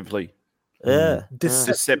 Deceptively. Yeah.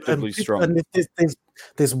 Deceptively strong. And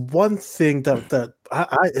there's one thing that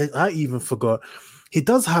I even forgot. He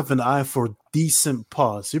does have an eye for a decent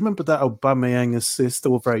pass. You remember that Aubameyang assist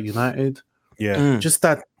over at United? Yeah. Just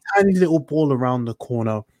that tiny little ball around the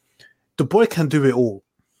corner. The boy can do it all.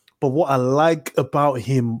 But what I like about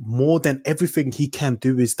him more than everything he can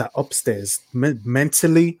do is that upstairs,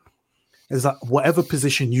 mentally, is that whatever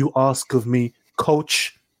position you ask of me,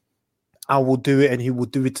 coach, I will do it, and he will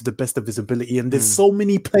do it to the best of his ability. And there's so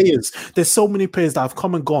many players. There's so many players that have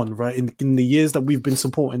come and gone, right, in the years that we've been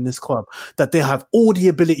supporting this club, that they have all the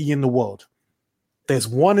ability in the world. There's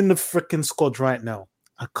one in the freaking squad right now.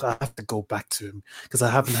 I have to go back to him because I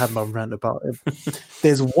haven't had my rant about him.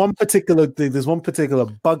 There's one particular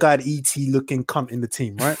bug-eyed ET looking cunt in the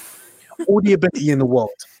team, right? All the ability in the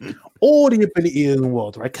world. All the ability in the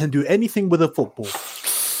world, right? Can do anything with a football,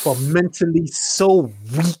 but mentally so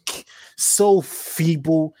weak, so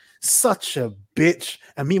feeble, such a bitch.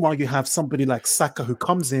 And meanwhile, you have somebody like Saka who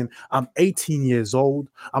comes in. I'm 18 years old.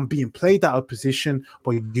 I'm being played out of position,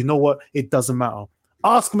 but you know what? It doesn't matter.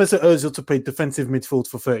 Ask Mesut Ozil to play defensive midfield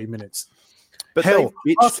for 30 minutes. But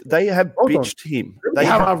they have bitched him. They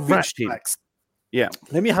have bitched him. Max. Yeah.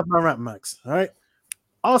 Let me have my rant, Max. All right.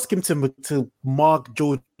 Ask him to mark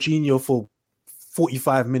Jorginho for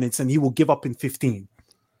 45 minutes and he will give up in 15.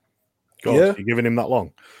 God, you're giving him that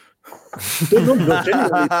long?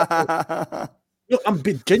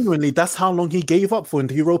 Genuinely, that's how long he gave up for in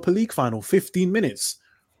the Europa League final. 15 minutes.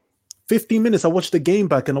 15 minutes. I watched the game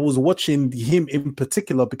back and I was watching him in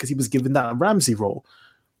particular because he was given that Ramsey role.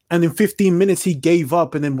 And in 15 minutes, he gave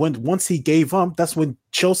up. And then once he gave up, that's when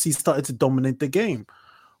Chelsea started to dominate the game.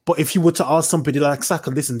 But if you were to ask somebody like Saka,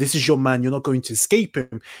 listen, this is your man, you're not going to escape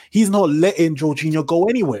him. He's not letting Jorginho go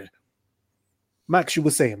anywhere. Max, you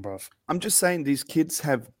were saying, bruv. I'm just saying these kids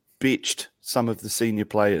have bitched some of the senior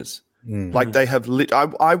players. Like they have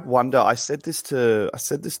I wonder, I said this to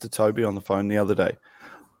Toby on the phone the other day.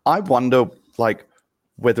 I wonder like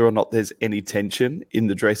whether or not there's any tension in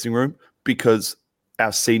the dressing room because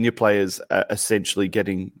our senior players are essentially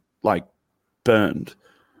getting like burned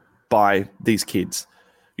by these kids.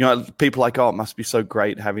 You know, people are like, oh, it must be so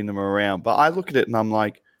great having them around. But I look at it and I'm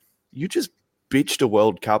like, you just bitched a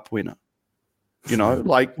World Cup winner. You know,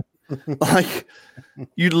 like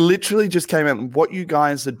you literally just came out and what you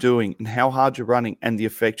guys are doing and how hard you're running and the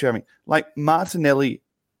effect you're having. Like Martinelli,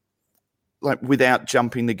 like without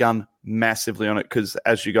jumping the gun massively on it, because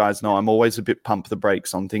as you guys know, I'm always a bit pump the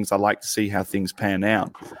brakes on things. I like to see how things pan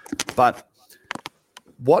out. But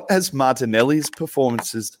what has Martinelli's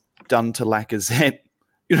performances done to Lacazette?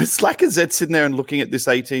 You know, it's Lacazette sitting there and looking at this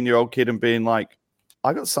 18-year-old kid and being like,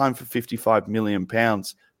 I got signed for £55 million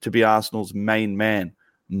to be Arsenal's main man.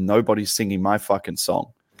 Nobody's singing my fucking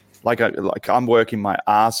song. Like I'm working my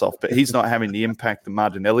ass off, but he's not having the impact that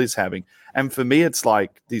Martinelli's having. And for me, it's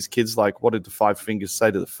like these kids like, what did the five fingers say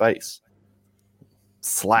to the face?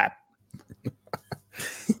 Slap.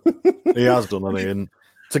 He has done, hasn't he? And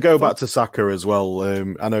to go back to Saka as well,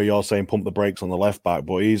 I know you're saying pump the brakes on the left back,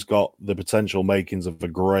 but he's got the potential makings of a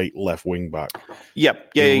great left wing back.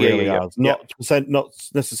 Yep. Yeah. Not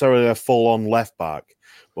necessarily a full-on left back,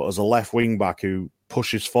 but as a left wing back who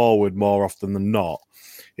pushes forward more often than not,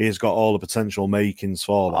 he's got all the potential makings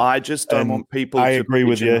for that. I just don't want people to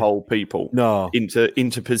pigeonhole people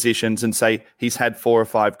into positions and say he's had 4 or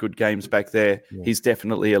 5 good games back there. Yeah. He's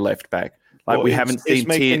definitely a left back. Like well, we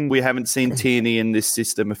haven't seen Tierney in this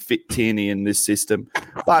system, a fit Tierney in this system.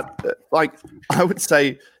 But like I would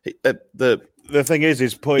say the thing is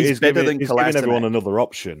he's giving everyone another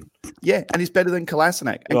option. Yeah, and he's better than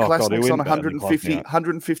Kolasinac. And Kolasinac's on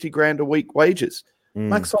 150 grand a week wages.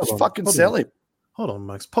 Max, sell him. Hold on,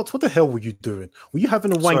 Max. Potts, what the hell were you doing? Were you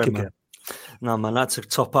having a wank again? Man. No, man, I had to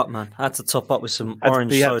top up, man. I had to top up with some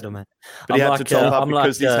orange soda, man. But he had to top up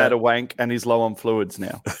because he's had a wank and he's low on fluids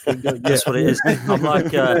now. That's what it is.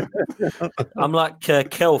 I'm like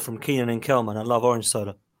Kel from Keenan and Kel, man. I love orange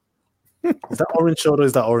soda. Is that orange soda or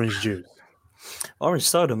is that orange juice? Orange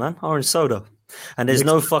soda, man. Orange soda. And there's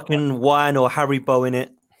no fucking wine or Haribo in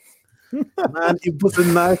it. Man, it was a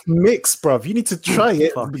nice mix, bruv. You need to try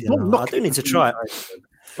it. I do need to try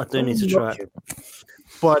it.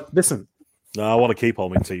 But listen. No, I want to keep all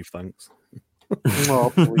my teeth, thanks.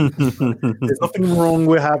 Oh, there's nothing wrong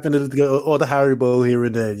with having all the Haribo here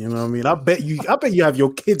and there. You know what I mean? I bet you have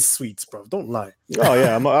your kids' sweets, bro. Don't lie. Oh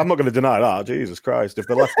yeah, I'm not going to deny that. Jesus Christ, if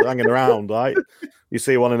they're left hanging around, like you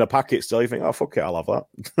see one in a packet still, you think, oh fuck it, I'll have that.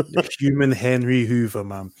 The human Henry Hoover,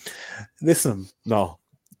 man. Listen, no,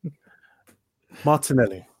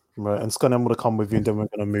 Martinelli, right? And Scott, I'm going to come with you, and then we're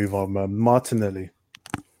going to move on, man. Martinelli,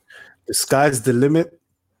 the sky's the limit,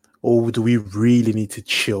 or do we really need to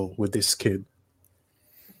chill with this kid?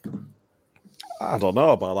 I don't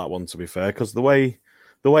know about that one, to be fair, because the way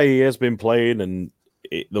he has been playing and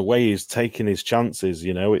the way he's taking his chances,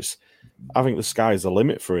 you know, I think the sky's the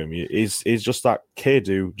limit for him. He's just that kid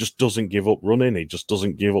who just doesn't give up running. He just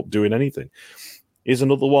doesn't give up doing anything. He's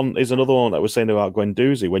another one that we're saying about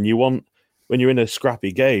Guendouzi. When you're in a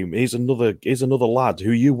scrappy game, he's another lad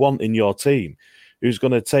who you want in your team, who's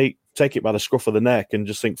going to take it by the scruff of the neck and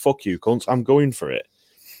just think, fuck you, cunts, I'm going for it.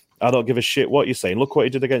 I don't give a shit what you're saying. Look what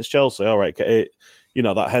he did against Chelsea. All right,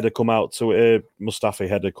 that header come out to Mustafi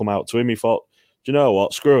header come out to him. He thought, do you know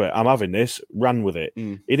what? Screw it. I'm having this. Ran with it.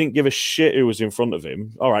 He didn't give a shit who was in front of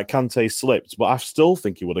him. All right, Kante slipped, but I still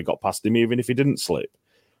think he would have got past him even if he didn't slip.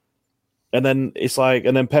 And then it's like,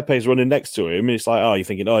 and then Pepe's running next to him, and it's like, oh, you're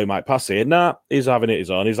thinking, oh, he might pass it. Nah, he's having it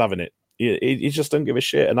his own. He's having it. He just don't give a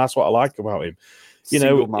shit, and that's what I like about him. You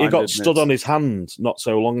know, he got stood on his hand not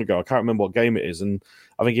so long ago. I can't remember what game it is, and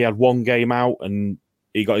I think he had one game out, and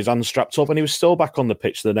he got his hand strapped up, and he was still back on the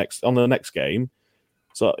pitch the next game.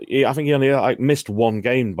 So I think he only missed one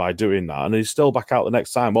game by doing that, and he's still back out the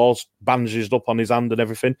next time, all bandaged up on his hand and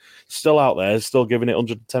everything. Still out there, still giving it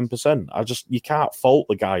 110%. You can't fault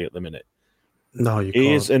the guy at the minute. No, you can't.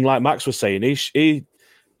 He is, and like Max was saying, he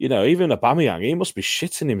you know, even Aubameyang, he must be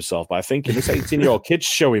shitting himself by thinking this 18-year-old kid's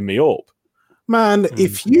showing me up. Man,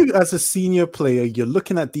 if you, as a senior player, you're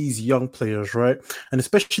looking at these young players, right? And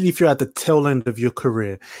especially if you're at the tail end of your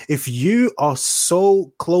career, if you are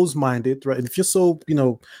so close-minded, right? And if you're so,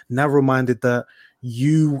 narrow-minded that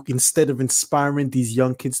you, instead of inspiring these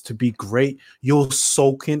young kids to be great, you're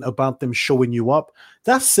sulking about them showing you up.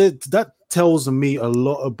 That's it. That tells me a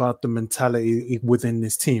lot about the mentality within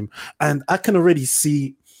this team. And I can already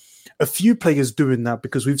see a few players doing that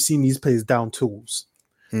because we've seen these players down tools.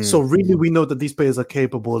 So really, we know that these players are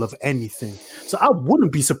capable of anything. So I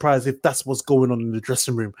wouldn't be surprised if that's what's going on in the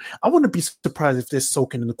dressing room. I wouldn't be surprised if they're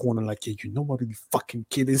soaking in the corner like, yeah, you know what, you fucking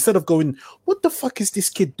kid. Instead of going, what the fuck is this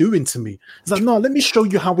kid doing to me? It's like, no, let me show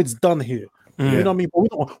you how it's done here. You know what I mean?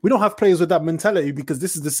 But we don't have players with that mentality because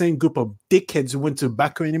this is the same group of dickheads who went to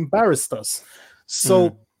Baku and embarrassed us.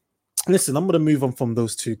 So listen, I'm going to move on from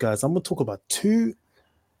those two guys. I'm going to talk about two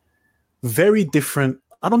very different.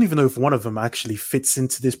 I don't even know if one of them actually fits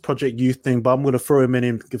into this Project Youth thing, but I'm going to throw him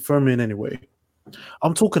in anyway.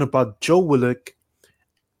 I'm talking about Joe Willock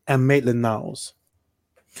and Maitland-Niles.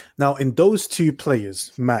 Now, in those two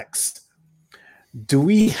players, Max, do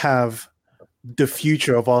we have the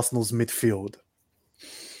future of Arsenal's midfield?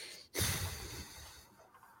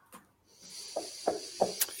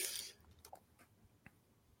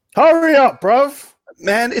 Hurry up, bruv.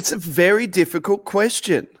 Man, it's a very difficult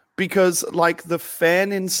question because, like, the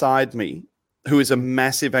fan inside me, who is a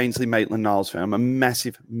massive Ainsley Maitland-Niles fan, I'm a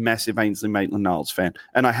massive, massive Ainsley Maitland-Niles fan,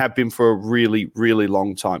 and I have been for a really, really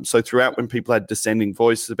long time. So throughout when people had dissenting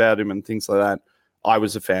voices about him and things like that, I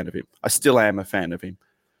was a fan of him. I still am a fan of him.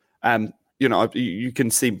 You know, you can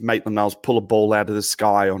see Maitland-Niles pull a ball out of the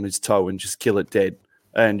sky on his toe and just kill it dead.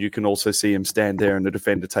 And you can also see him stand there and the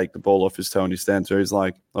defender take the ball off his toe and he stands there. He's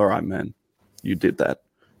like, all right, man, you did that.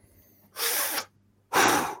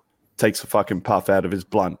 Takes a fucking puff out of his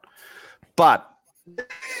blunt. But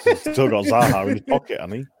still got Zaha in his pocket,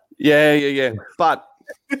 hasn't he? Yeah. But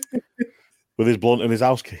with his blunt and his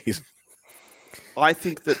house keys. I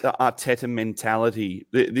think that the Arteta mentality,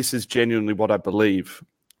 this is genuinely what I believe,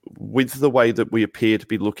 with the way that we appear to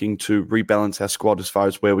be looking to rebalance our squad as far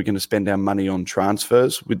as where we're going to spend our money on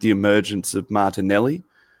transfers, with the emergence of Martinelli,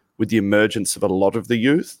 with the emergence of a lot of the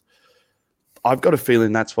youth, I've got a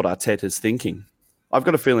feeling that's what Arteta's thinking. I've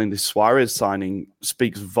got a feeling this Suarez signing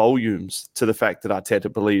speaks volumes to the fact that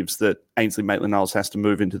Arteta believes that Ainsley Maitland-Niles has to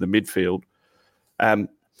move into the midfield.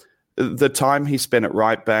 The time he spent at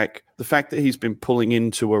right back, the fact that he's been pulling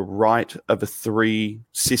into a right of a 3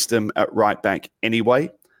 system at right back anyway,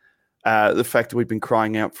 the fact that we've been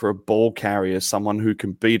crying out for a ball carrier, someone who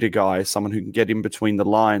can beat a guy, someone who can get in between the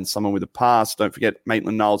lines, someone with a pass. Don't forget,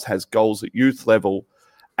 Maitland-Niles has goals at youth level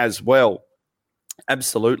as well.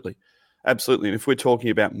 Absolutely. And if we're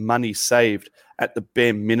talking about money saved, at the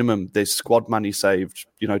bare minimum, there's squad money saved.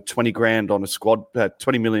 You know, 20 grand on a squad,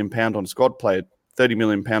 20 million pound on a squad player, 30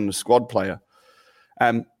 million pound on a squad player.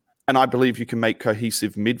 And I believe you can make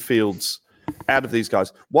cohesive midfields out of these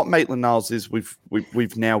guys. What Maitland-Niles is, we've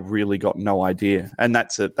now really got no idea, and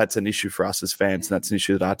that's an issue for us as fans, and that's an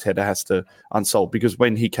issue that Arteta has to unsolve. Because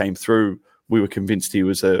when he came through, we were convinced he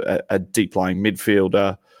was a deep-lying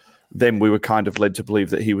midfielder. Then we were kind of led to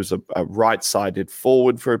believe that he was a right-sided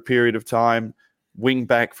forward for a period of time, wing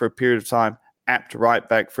back for a period of time, apt right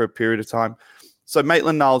back for a period of time. So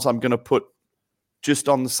Maitland-Niles, I'm going to put just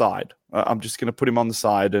on the side. I'm just going to put him on the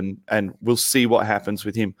side, and we'll see what happens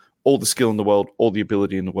with him. All the skill in the world, all the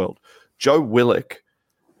ability in the world. Joe Willock,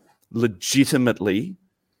 legitimately,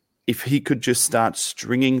 if he could just start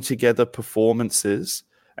stringing together performances,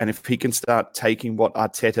 and if he can start taking what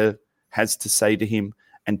Arteta has to say to him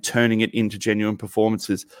and turning it into genuine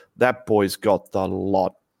performances, that boy's got the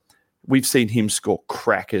lot. We've seen him score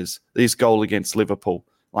crackers. This goal against Liverpool,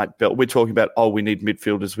 like we're talking about, we need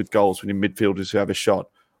midfielders with goals. We need midfielders who have a shot.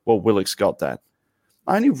 Well, Willock's got that.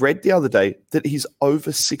 I only read the other day that he's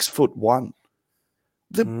over 6'1".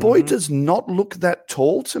 The boy does not look that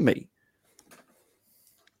tall to me.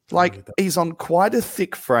 Like, he's on quite a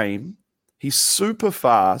thick frame. He's super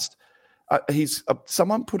fast.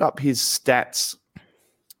 Someone put up his stats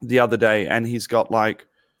the other day, and he's got, like,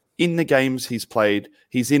 in the games he's played,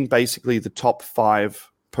 he's in basically the top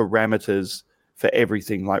 5 parameters for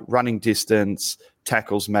everything, like running distance,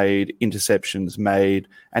 tackles made, interceptions made,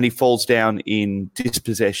 and he falls down in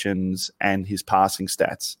dispossessions, and his passing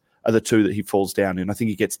stats are the 2 that he falls down in. I think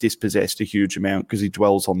he gets dispossessed a huge amount because he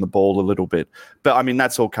dwells on the ball a little bit. But, I mean,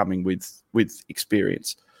 that's all coming with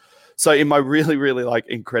experience. So in my really, really, like,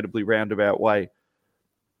 incredibly roundabout way,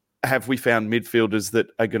 have we found midfielders that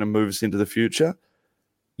are going to move us into the future?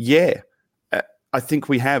 Yeah, I think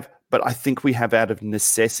we have, but I think we have out of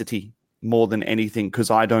necessity more than anything,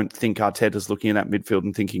 because I don't think Arteta's looking at that midfield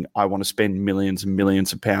and thinking, I want to spend millions and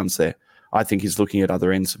millions of pounds there. I think he's looking at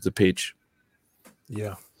other ends of the pitch.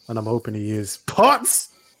 Yeah, and I'm hoping he is. Potts!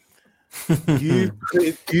 You've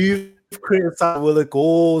criticized Willock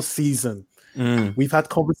all season. We've had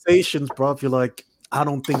conversations, bro. You're like, I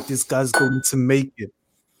don't think this guy's going to make it.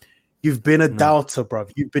 You've been a doubter, bro.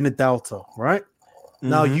 You've been a doubter, right?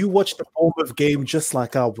 Now, you watched the Bournemouth game just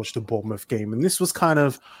like I watched the Bournemouth game. And this was kind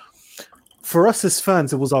of for us as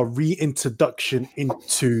fans, it was our reintroduction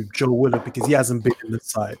into Joe Willock because he hasn't been in the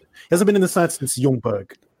side. He hasn't been in the side since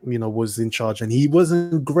Ljungberg, was in charge, and he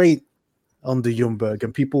wasn't great under Ljungberg.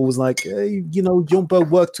 And people was like, hey, Ljungberg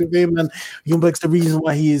worked with him, and Ljungberg's the reason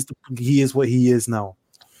why he is what he is now.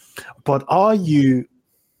 But are you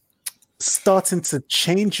starting to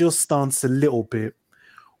change your stance a little bit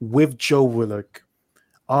with Joe Willock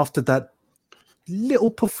after that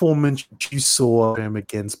little performance you saw of him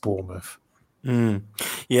against Bournemouth?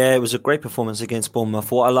 Yeah, it was a great performance against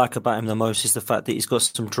Bournemouth. What I like about him the most is the fact that he's got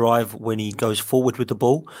some drive when he goes forward with the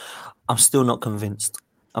ball. I'm still not convinced.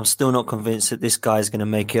 That this guy is going to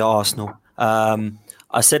make it at Arsenal.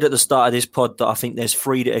 I said at the start of this pod that I think there's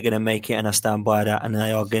three that are going to make it, and I stand by that, and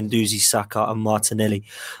they are Guendouzi, Saka and Martinelli.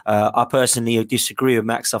 I personally disagree with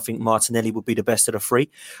Max. I think Martinelli would be the best of the three.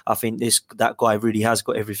 I think that guy really has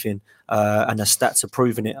got everything, and the stats are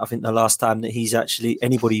proving it. I think the last time that he's actually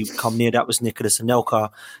anybody come near that was Nicolas Anelka.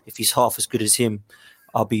 If he's half as good as him,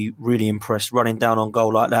 I'll be really impressed. Running down on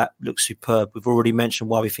goal like that looks superb. We've already mentioned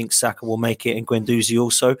why we think Saka will make it, and Guendouzi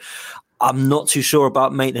also. I'm not too sure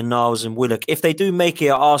about Maitland-Niles and Willock. If they do make it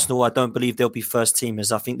at Arsenal, I don't believe they'll be first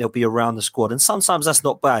teamers. I think they'll be around the squad. And sometimes that's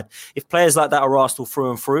not bad. If players like that are Arsenal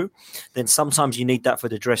through and through, then sometimes you need that for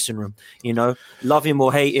the dressing room. Love him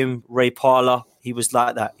or hate him, Ray Parlour, he was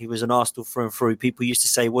like that. He was an Arsenal through and through. People used to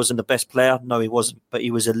say he wasn't the best player. No, he wasn't. But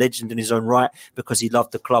he was a legend in his own right because he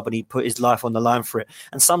loved the club and he put his life on the line for it.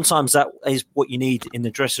 And sometimes that is what you need in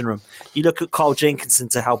the dressing room. You look at Carl Jenkinson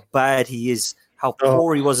to how bad he is, how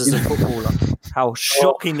poor he was as a footballer, how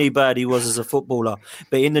shockingly bad he was as a footballer.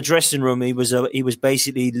 But in the dressing room, he was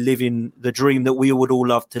basically living the dream that we would all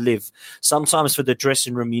love to live. Sometimes for the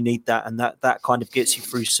dressing room, you need that, and that kind of gets you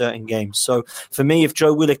through certain games. So for me, if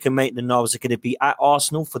Joe Willock and Maitland-Niles are going to be at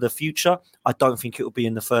Arsenal for the future, I don't think it will be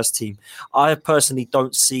in the first team. I personally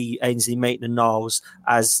don't see Ainsley Maitland-Niles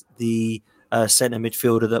as the centre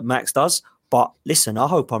midfielder that Max does. But listen, I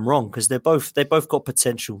hope I'm wrong because they both got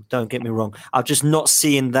potential. Don't get me wrong. I'm just not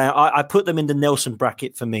seeing that. I put them in the Nelson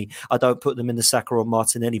bracket for me. I don't put them in the Saka or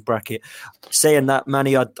Martinelli bracket. Saying that,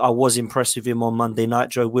 Manny, I was impressed with him on Monday night,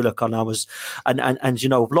 Joe Willock, and a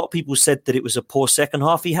lot of people said that it was a poor second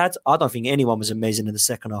half he had. I don't think anyone was amazing in the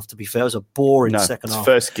second half. To be fair, it was a boring second half.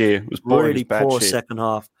 First gear was boring. Really poor second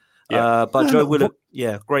half. Yeah. But Joe Willock,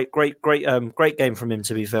 great game from him.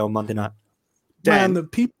 To be fair, on Monday night. Dan,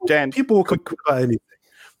 people will complain about anything.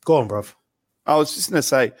 Go on, bruv. I was just going to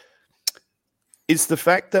say, is the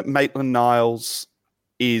fact that Maitland-Niles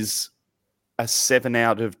is a 7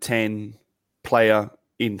 out of 10 player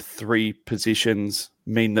in 3 positions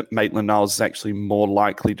mean that Maitland-Niles is actually more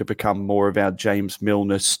likely to become more of our James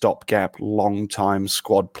Milner stopgap, long-time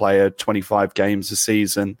squad player, 25 games a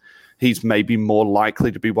season? He's maybe more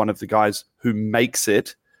likely to be one of the guys who makes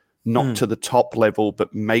it, not to the top level,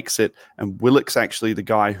 but makes it. And Willock's actually the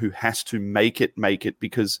guy who has to make it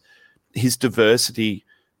because his diversity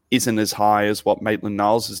isn't as high as what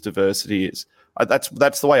Maitland-Niles' diversity is. That's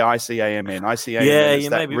the way I see AMN. I see AMN as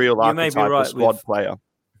that real archetypal squad player.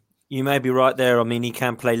 You may be right there. I mean, he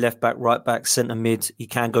can play left back, right back, centre mid. He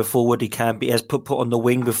can go forward. He has put on the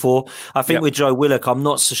wing before. I think with Joe Willock, I'm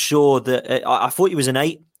not so sure that I thought he was an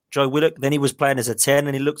 8. Joe Willock, then he was playing as a 10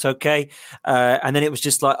 and he looked okay. And then it was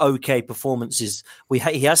just like okay performances. He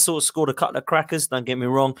has sort of scored a couple of crackers, don't get me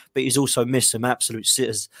wrong, but he's also missed some absolute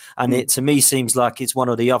sitters. And it to me seems like it's one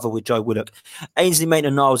or the other with Joe Willock. Ainsley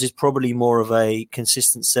Maitland-Niles is probably more of a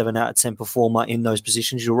consistent 7 out of 10 performer in those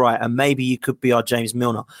positions. You're right. And maybe he could be our James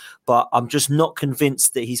Milner. But I'm just not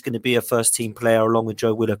convinced that he's going to be a first team player along with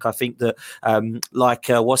Joe Willock. I think that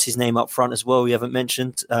what's his name up front as well, we haven't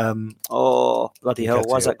mentioned. Bloody hell,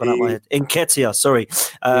 why is that gone out my head? Nketiah, sorry.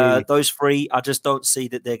 Those 3, I just don't see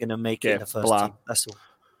that they're going to make it in the first team. That's all.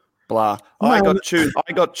 Blah. I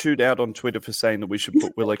got chewed out on Twitter for saying that we should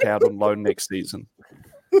put Willock out on loan next season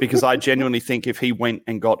because I genuinely think if he went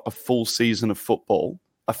and got a full season of football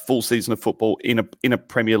in a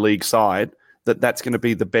Premier League side, that's going to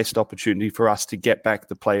be the best opportunity for us to get back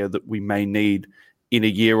the player that we may need in a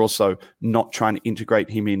year or so, not trying to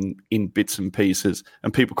integrate him in bits and pieces.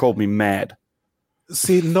 And people called me mad.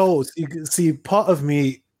 See, part of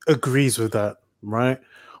me agrees with that, right?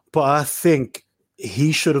 But I think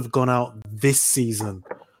he should have gone out this season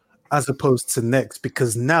as opposed to next,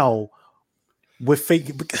 because now with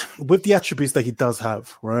the attributes that he does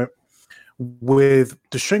have, right? With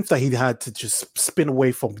the strength that he had to just spin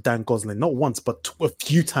away from Dan Gosling, not once, but a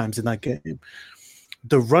few times in that game,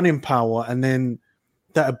 the running power, and then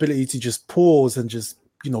that ability to just pause and just,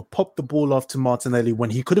 pop the ball off to Martinelli when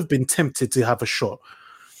he could have been tempted to have a shot.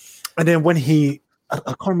 And then when I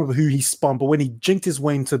can't remember who he spun, but when he jinked his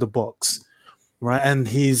way into the box, right? And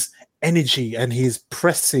his energy and his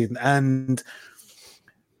pressing and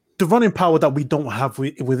the running power that we don't have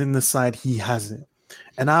within the side, he has it.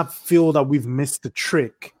 And I feel that we've missed the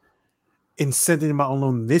trick in sending him out on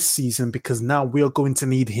loan this season, because now we are going to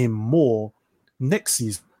need him more next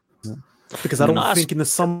season. Because I don't think in the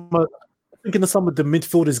summer, the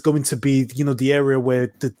midfield is going to be, the area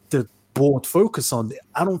where the board focus on.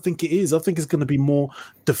 I don't think it is. I think it's going to be more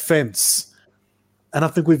defense. And I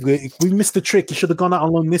think we missed the trick. He should have gone out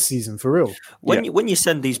on loan this season, for real. When you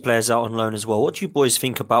send these players out on loan as well, what do you boys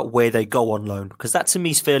think about where they go on loan? Because that to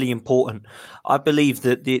me is fairly important. I believe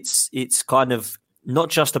that it's kind of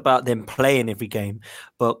not just about them playing every game,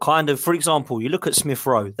 but kind of, for example, you look at Smith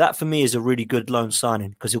Rowe. That for me is a really good loan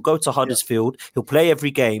signing, because he'll go to Huddersfield, he'll play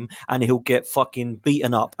every game, and he'll get fucking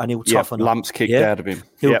beaten up, and he'll toughen up. Lumps kicked out of him.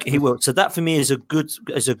 He will. So that for me is a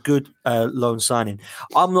good loan signing.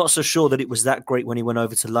 I'm not so sure that it was that great when he went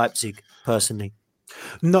over to Leipzig, personally.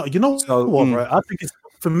 No, what, right? I think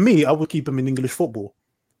for me, I would keep him in English football.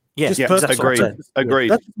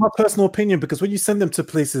 Agreed. That's my personal opinion, because when you send them to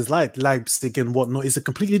places like Leipzig and whatnot, it's a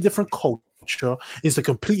completely different culture. It's a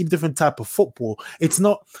completely different type of football. It's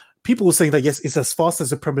not. People were saying that yes, it's as fast as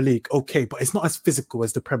the Premier League. Okay, but it's not as physical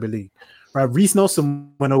as the Premier League. Right? Reiss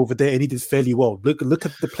Nelson went over there and he did fairly well. Look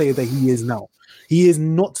at the player that he is now. He is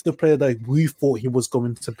not the player that we thought he was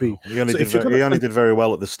going to be. He only did very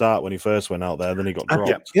well at the start when he first went out there. Then he got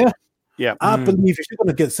dropped. Yeah, I believe if you're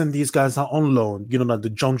going to send these guys out on loan, like the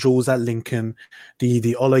John Jules at Lincoln,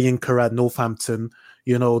 the Olayinka at Northampton,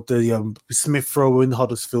 the Smith Rowe in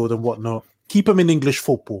Huddersfield and whatnot, keep them in English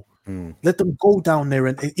football. Let them go down there,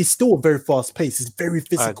 and it's still a very fast pace. It's very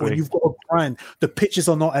physical, and you've got to grind. The pitches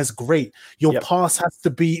are not as great. Your pass has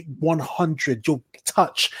to be 100. Your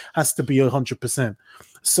touch has to be 100%.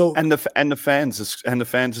 So and the fans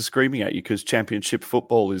are screaming at you, because Championship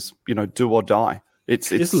football is do or die.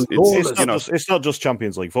 It's not just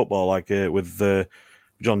Champions League football. Like with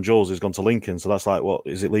John Jules has gone to Lincoln, so that's like, what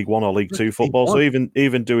is it, League One or League Two football? So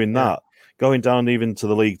even doing that, going down even to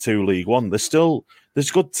the League Two, League One, there's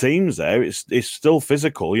good teams there. It's still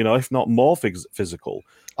physical, if not more physical.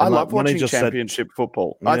 And I love watching Championship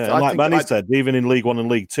football. Like Manny said, even in League One and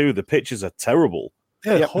League Two, the pitches are terrible.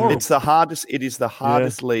 Yeah, it's the hardest. It is the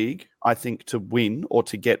hardest league, I think, to win or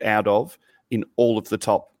to get out of in all of the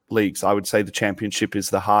top leagues. I would say the Championship is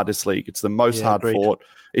the hardest league. It's the most hard fought.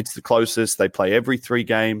 It's the closest. They play every 3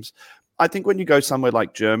 games. I think when you go somewhere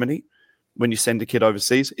like Germany, when you send a kid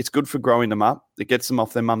overseas, it's good for growing them up. It gets them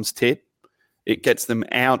off their mum's tit. It gets them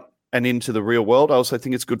out and into the real world. I also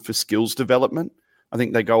think it's good for skills development. I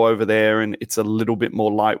think they go over there and it's a little bit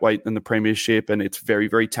more lightweight than the Premiership, and it's very,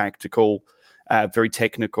 very tactical, very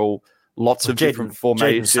technical, lots of different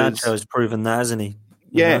formations. Jadon Sancho has proven that, hasn't he?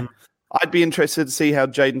 Yeah. I'd be interested to see how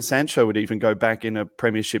Jadon Sancho would even go back in a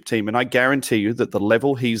Premiership team. And I guarantee you that the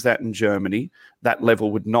level he's at in Germany, that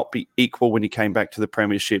level would not be equal when he came back to the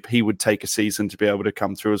Premiership. He would take a season to be able to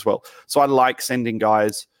come through as well. So I like sending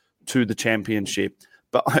guys to the Championship,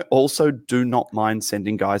 but I also do not mind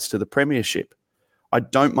sending guys to the Premiership. I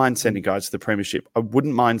don't mind sending guys to the Premiership. I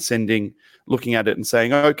wouldn't mind looking at it and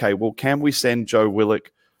saying, okay, well, can we send Joe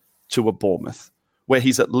Willock to a Bournemouth, where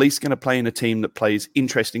he's at least going to play in a team that plays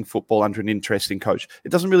interesting football under an interesting coach? It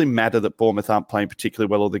doesn't really matter that Bournemouth aren't playing particularly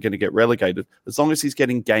well or they're going to get relegated. As long as he's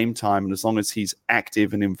getting game time and as long as he's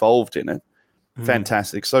active and involved in it,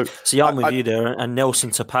 fantastic. So I'm with you there, and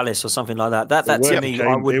Nelson to Palace or something like that. That to me,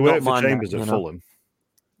 I would not mind Chambers at Fulham.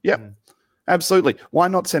 Yeah, absolutely. Why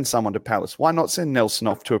not send someone to Palace? Why not send Nelson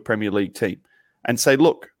off to a Premier League team and say,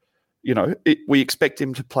 look, we expect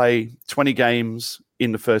him to play 20 games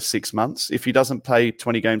in the first 6 months. If he doesn't play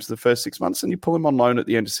 20 games in the first 6 months, then you pull him on loan at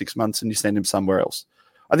the end of 6 months and you send him somewhere else.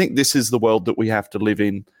 I think this is the world that we have to live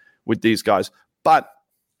in with these guys. But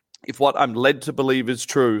if what I'm led to believe is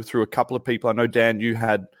true through a couple of people, I know, Dan, you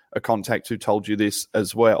had a contact who told you this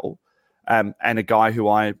as well, and a guy who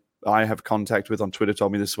I have contact with on Twitter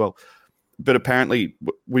told me this as well. But apparently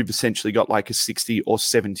we've essentially got like a 60 or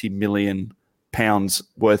 70 million pounds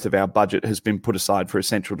worth of our budget has been put aside for a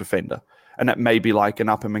central defender. And that may be like an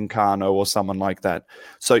Upamecano or someone like that.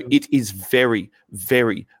 So it is very,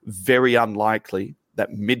 very, very unlikely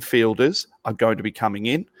that midfielders are going to be coming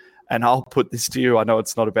in. And I'll put this to you. I know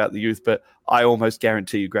it's not about the youth, but I almost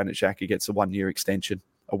guarantee you Granit Xhaka gets a 1 year extension,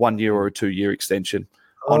 a 1 year or a 2 year extension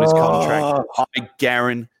on his contract. I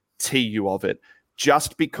guarantee you of it.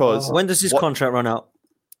 Just because. When does his contract run out?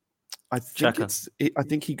 I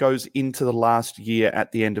think he goes into the last year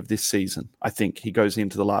at the end of this season. I think he goes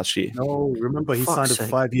into the last year. No, remember he signed a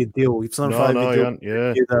 5-year deal. He signed a 5-year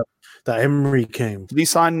deal. Yeah. That Emery came. Did he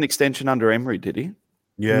sign an extension under Emery? Did he?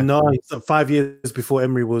 Yeah. No, it's 5 years before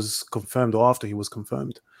Emery was confirmed or after he was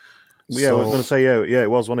confirmed. Yeah, I was going to say, yeah,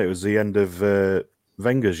 it was, wasn't it? It was the end of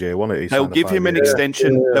Wenger's year, wasn't it? They'll give him an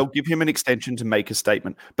extension. Yeah. They'll give him an extension to make a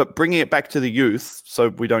statement. But bringing it back to the youth, so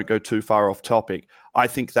we don't go too far off topic, I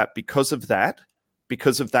think that because of that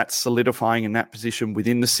solidifying in that position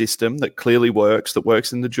within the system that clearly works, that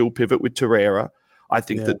works in the dual pivot with Torreira, I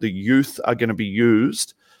think that the youth are going to be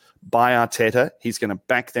used by Arteta. He's going to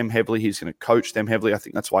back them heavily. He's going to coach them heavily. I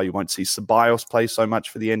think that's why you won't see Ceballos play so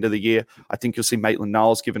much for the end of the year. I think you'll see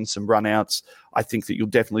Maitland-Niles given some run-outs. I think that you'll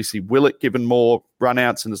definitely see Willett given more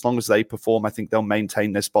run-outs, and as long as they perform, I think they'll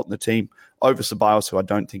maintain their spot in the team over Ceballos, who I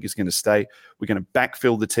don't think is going to stay. We're going to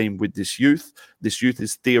backfill the team with this youth. This youth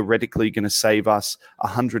is theoretically going to save us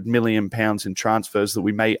 £100 million in transfers that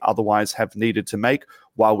we may otherwise have needed to make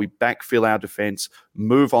while we backfill our defence,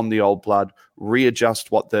 move on the old blood,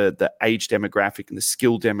 readjust what the age demographic and the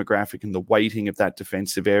skill demographic and the weighting of that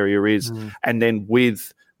defensive area is. And then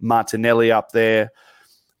with Martinelli up there,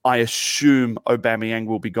 I assume Aubameyang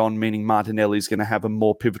will be gone, meaning Martinelli is going to have a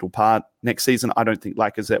more pivotal part next season. I don't think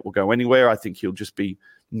Lacazette will go anywhere. I think he'll just be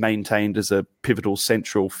maintained as a pivotal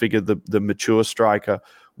central figure, the mature striker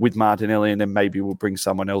with Martinelli, and then maybe we'll bring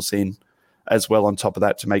someone else in as well on top of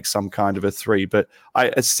that to make some kind of a three. But I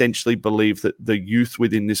essentially believe that the youth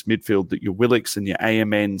within this midfield, that your Willocks and your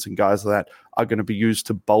AMNs and guys like that are going to be used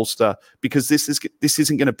to bolster, because this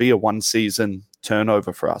isn't going to be a one-season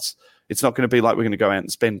turnover for us. It's not going to be like we're going to go out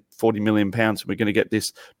and spend £40 million and we're going to get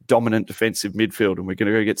this dominant defensive midfield and we're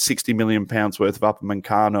going to go get £60 million worth of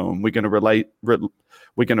Upamecano and we're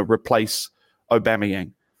going to replace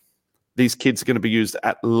Aubameyang. These kids are going to be used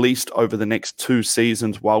at least over the next 2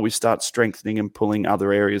 seasons while we start strengthening and pulling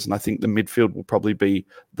other areas. And I think the midfield will probably be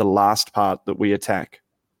the last part that we attack.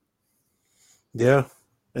 Yeah.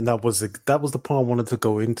 And that was the part I wanted to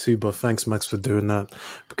go into, but thanks, Max, for doing that,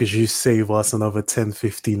 because you save us another 10,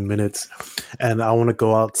 15 minutes. And I want to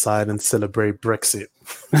go outside and celebrate Brexit.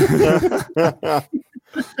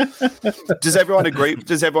 Does everyone agree?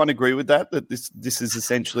 Does everyone agree with that this is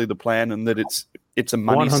essentially the plan and that it's a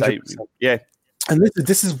money 100%. save? Yeah. And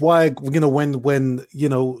this is why, when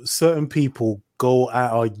certain people go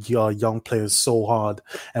at our young players so hard,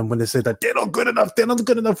 and when they say that they're not good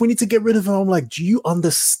enough, we need to get rid of them. I'm like, do you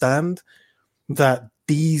understand that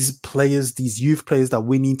these players, these youth players that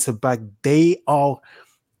we need to back, they are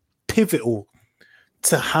pivotal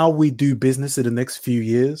to how we do business in the next few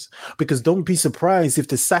years? Because don't be surprised if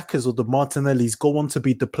the Sakas or the Martinellis go on to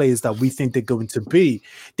be the players that we think they're going to be.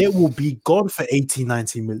 They will be gone for 80,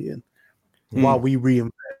 90 million while we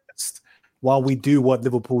reinvest, while we do what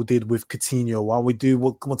Liverpool did with Coutinho, while we do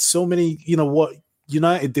what so many, what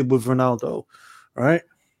United did with Ronaldo, right?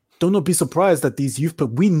 Do not be surprised that these youth, but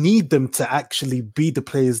we need them to actually be the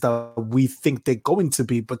players that we think they're going to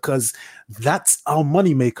be, because that's our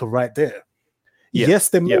moneymaker right there. Yeah. Yes,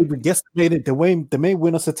 they may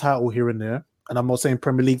win us a title here and there. And I'm not saying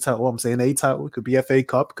Premier League title, I'm saying a title. It could be FA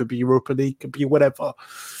Cup, it could be Europa League, it could be whatever.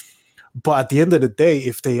 But at the end of the day,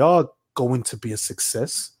 if they are going to be a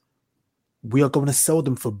success, we are going to sell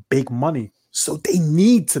them for big money. So they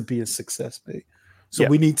need to be a success, mate. So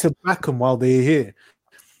we need to back them while they're here.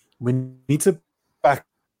 We need to back.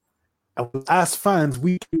 As fans,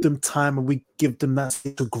 we give them time and we give them that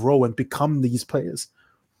to grow and become these players.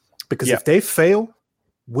 Because if they fail,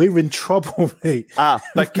 we're in trouble, mate.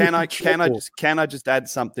 But can I just add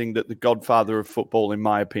something that the godfather of football, in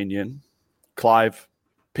my opinion, Clive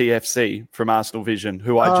PFC from Arsenal Vision,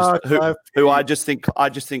 who I just think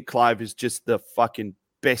Clive is just the fucking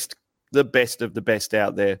best, the best of the best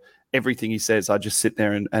out there. Everything he says, I just sit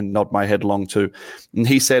there and nod my head along to. And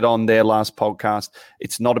he said on their last podcast,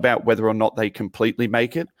 it's not about whether or not they completely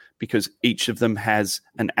make it, because each of them has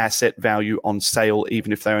an asset value on sale,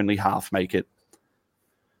 even if they only half make it.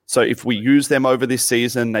 So if we use them over this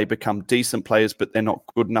season, they become decent players, but they're not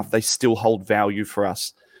good enough. They still hold value for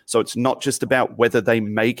us. So it's not just about whether they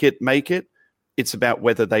make it. It's about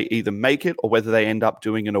whether they either make it or whether they end up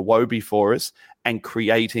doing an Iwobi for us and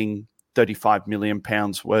creating £35 million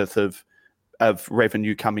worth of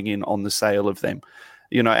revenue coming in on the sale of them.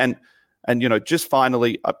 And just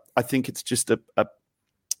finally, I think it's just a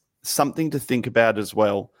something to think about as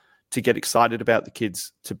well, to get excited about the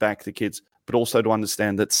kids, to back the kids, but also to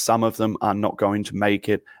understand that some of them are not going to make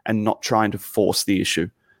it and not trying to force the issue.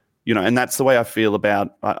 And that's the way I feel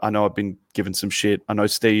about, I know I've been given some shit. I know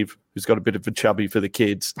Steve, who's got a bit of a chubby for the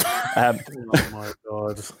kids. Oh my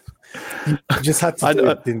God. You just had to do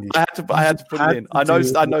it, didn't you? I had to put it in. I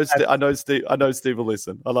know Steve will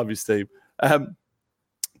listen. I love you, Steve.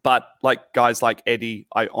 But like guys like Eddie,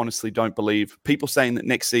 I honestly don't believe. People saying that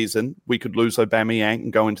next season we could lose Aubameyang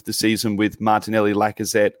and go into the season with Martinelli,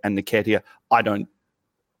 Lacazette, and Nketiah. I don't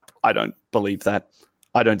believe that.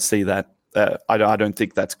 I don't see that. I don't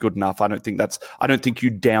think that's good enough. I don't think you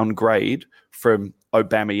downgrade from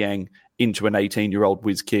Aubameyang into an 18-year-old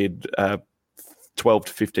whiz kid, 12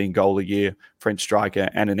 to 15 goal a year French striker,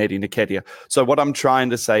 and an Eddie Nketiah. So what I'm trying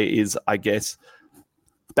to say is, I guess,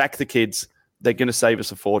 back the kids. They're going to save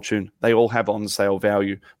us a fortune. They all have on-sale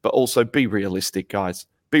value, but also be realistic, guys.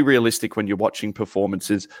 Be realistic when you're watching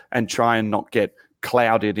performances and try and not get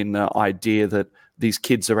clouded in the idea that these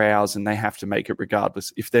kids are ours and they have to make it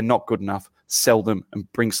regardless. If they're not good enough, sell them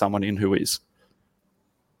and bring someone in who is.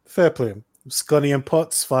 Fair play. Scunny and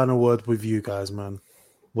Potts, final word with you guys, man.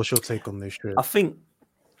 What's your take on this shit? I think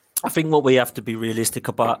what we have to be realistic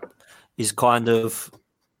about is kind of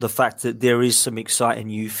the fact that there is some exciting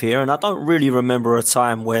youth here. And I don't really remember a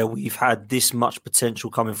time where we've had this much potential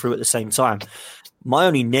coming through at the same time. My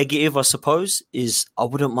only negative, I suppose, is I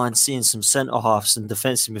wouldn't mind seeing some centre-halves and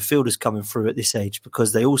defensive midfielders coming through at this age,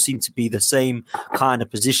 because they all seem to be the same kind of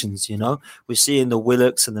positions, you know? We're seeing the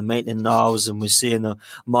Willocks and the Maitland-Niles, and we're seeing the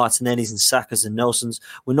Martinellis and Sakas and Nelsons.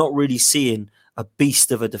 We're not really seeing a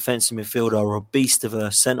beast of a defensive midfielder or a beast of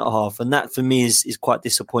a centre-half, and that, for me, is quite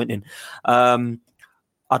disappointing.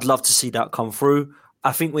 I'd love to see that come through.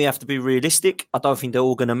 I think we have to be realistic. I don't think they're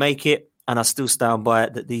all going to make it, and I still stand by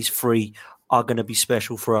it that these three are going to be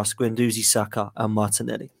special for us: Guendouzi, Saka, and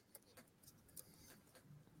Martinelli.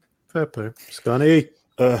 Fair play. Scotty?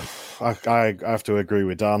 I have to agree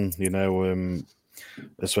with Dan, you know,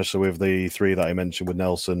 especially with the three that I mentioned with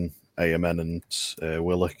Nelson, AMN, and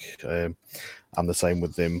Willock. I'm the same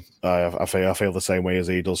with him. I feel the same way as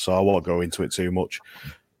he does, so I won't go into it too much.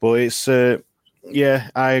 But it's... yeah,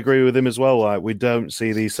 I agree with him as well. Like, we don't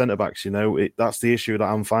see these centre-backs, you know. That's the issue that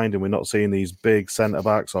I'm finding. We're not seeing these big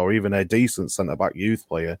centre-backs or even a decent centre-back youth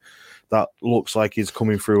player that looks like he's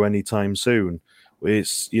coming through anytime soon.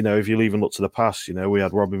 It's, you know, if you even look to the past, you know, we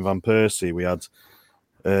had Robin Van Persie, we had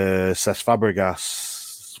Cesc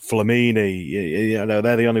Fabregas, Flamini, you know,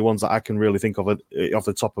 they're the only ones that I can really think of off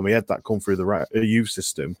the top of my head that come through the youth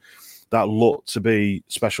system that look to be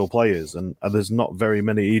special players, and there's not very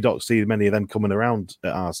many. You don't see many of them coming around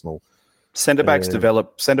at Arsenal. Centre backs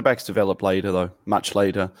develop later, though, much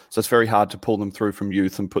later. So it's very hard to pull them through from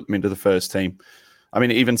youth and put them into the first team. I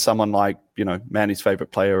mean, even someone like, you know, Manny's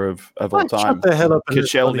favourite player of all time,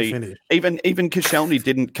 Koscielny. Even Koscielny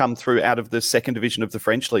didn't come through out of the second division of the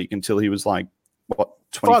French league until he was like, what,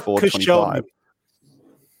 24, 25.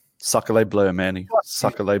 Sucker les bleus, Manny.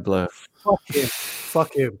 Sucker les bleus.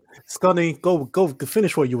 Fuck him. Scotty, go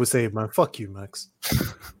finish what you were saying, man. Fuck you, Max.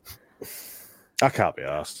 I can't be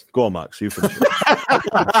asked. Go on, Max. You finish.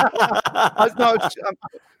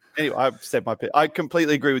 Anyway, I've said my bit. I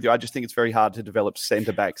completely agree with you. I just think it's very hard to develop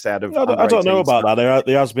centre-backs out of... I don't know about that.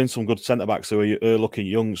 There has been some good centre-backs who are looking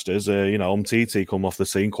youngsters. You know, Umtiti come off the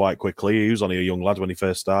scene quite quickly. He was only a young lad when he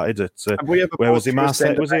first started. Where was he?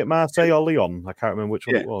 Marseille? Was it Marseille or Lyon? I can't remember which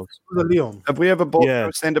one it was. It was Lyon. Have we ever bought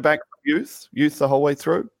a centre-back from youth the whole way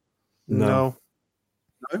through? No.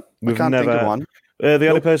 I can't think of one. The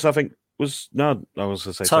only person I think was... No, I was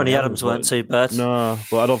going to say... Tony Adams weren't too bad. No,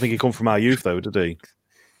 but I don't think he come from our youth, though, did he?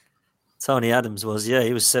 Tony Adams was, yeah.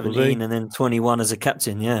 He was 17 and then 21 as a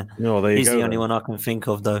captain, yeah. No, there you He's go, the only one I can think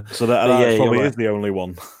of, though. So that probably is the only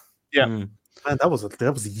one. Yeah. Man, that was back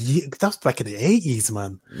in the 80s,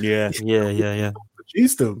 man. Yeah.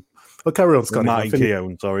 Jeez, dude. But carry on, Scotty. Martin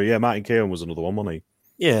Keown, sorry. Yeah, Martin Keown was another one, wasn't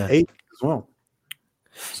he? Yeah. 80s as well.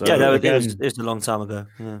 So it was a long time ago.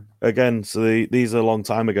 Yeah. Again, so these are a long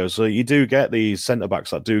time ago. So you do get these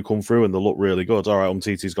centre-backs that do come through and they look really good. All right,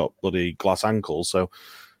 Umtiti's got bloody glass ankles, so...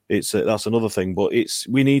 that's another thing, but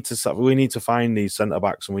we need to find these centre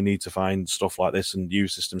backs and we need to find stuff like this and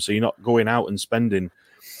youth systems. So you're not going out and spending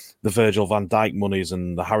the Virgil van Dijk monies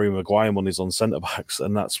and the Harry Maguire monies on centre backs,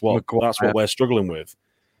 and that's what we're struggling with.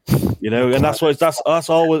 You know, and that's always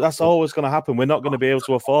going to happen. We're not going to be able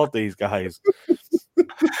to afford these guys.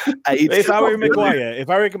 If Harry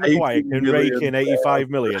Maguire can rake in 85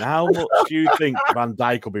 million, how much do you think Van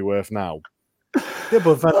Dijk will be worth now? Yeah,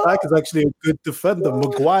 but Van Dijk is actually a good defender.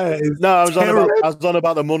 Maguire is I was on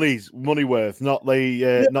about the money worth, not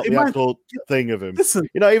the actual thing of him. Listen,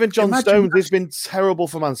 you know, even John Stones has been terrible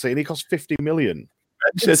for Man City, and he cost 50 million.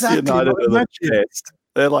 Manchester United are the best.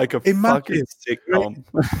 They're like a fucking sitcom.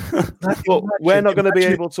 But we're not going to be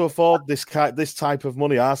able to afford this type of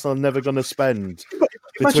money. Arsenal are never going to spend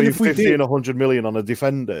between 50 and 100 million on a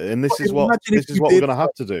defender, and this is what we're going to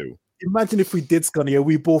have to do. Imagine if we did, Scunny, and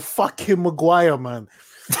we bought fucking Maguire, man.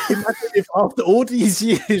 Imagine if after all these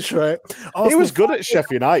years, right? He was good at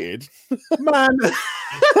Sheffield United. Man.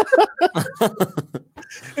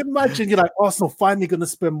 Imagine you're like, Arsenal finally going to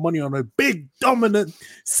spend money on a big dominant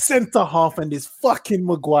centre half and this fucking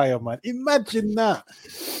Maguire, man. Imagine that.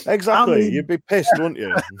 Exactly. I mean- You'd be pissed, wouldn't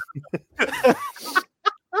you?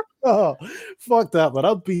 Oh, fuck that, man.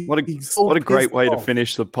 I'd be What a so what a great pissed way to off.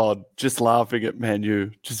 finish the pod. Just laughing at Man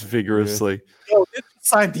U, just vigorously. Yo, they just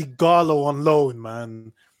signed Igalo on loan,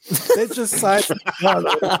 man. They just signed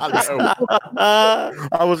Igalo.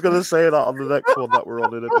 I was going to say that on the next one that we're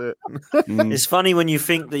on in a bit. Mm. It's funny when you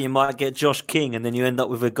think that you might get Josh King and then you end up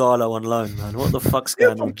with Igalo on loan, man. What the fuck's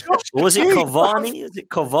going on? Or was it Cavani? Is it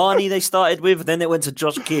Cavani they started with? Then it went to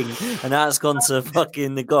Josh King, and now it's gone to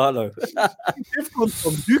fucking Igalo. They've gone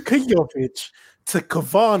from Luka Jovic to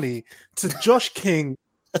Cavani to Josh King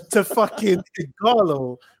to fucking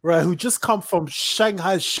Igalo, right? Who just come from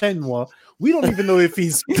Shanghai Shenhua. We don't even know if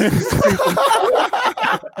he's.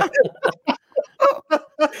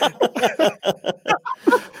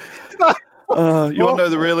 You want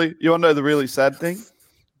to know the really sad thing?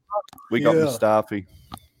 We got Yeah. Mustafi.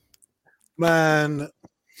 Man,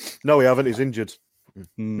 No, we haven't. He's injured.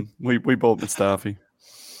 We bought Mustafi.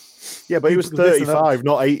 Yeah, but he was Listen up. 35,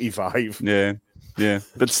 not 85. Yeah,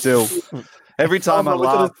 but still, every time I Oh, no, we're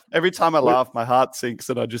gonna- laugh, my heart sinks,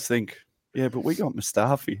 and I just think, yeah, but we got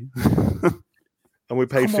Mustafi. And we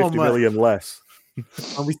paid Come on, 50 man. million less.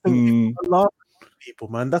 and we still laugh at people,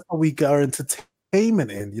 man. That's how we get our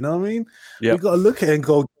entertainment in. You know what I mean? Yep. We got to look at it and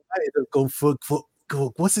go for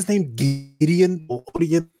what's his name? Gideon or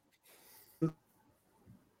Gideon?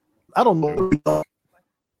 I don't know.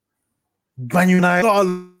 Man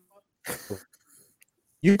United.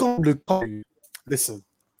 You got to listen.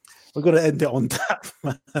 We're gonna end it on that,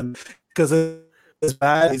 man, because as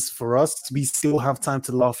bad as for us, we still have time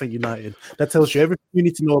to laugh at United. That tells you everything you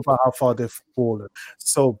need to know about how far they've fallen.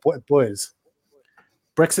 So, boys,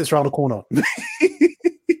 Brexit's around the corner.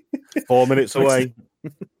 4 minutes away.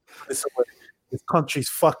 This country's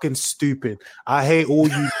fucking stupid. I hate all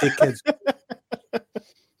you dickheads.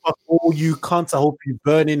 Fuck all you cunts. I hope you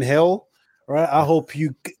burn in hell. Right? I hope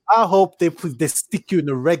they stick you in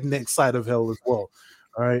the redneck side of hell as well.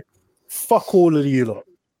 All right. Fuck all of you lot.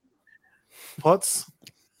 Potts,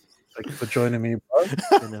 thank you for joining me, bro.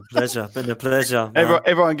 Been a pleasure. Man.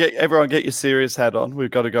 Everyone get your serious hat on.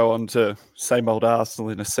 We've got to go on to same old Arsenal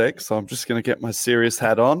in a sec, so I'm just going to get my serious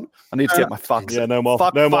hat on. I need to get my fucks. Yeah, no more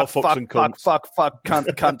fuck, fucks and cunts. fuck,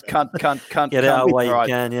 cunt. Get it out while you All right.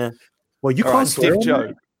 can, yeah. Well, you All can't right, swear. Steve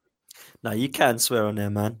Joe. No, you can swear on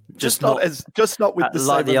there, man. Just not with the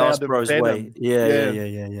like same the amount Arse of Bros venom. way. Yeah.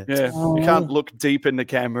 Yeah, you can't look deep in the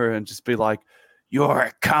camera and just be like, "You're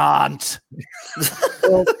a cunt."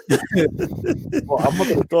 Well, I'm not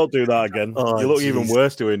gonna Don't do that again. Oh, you look even jeez.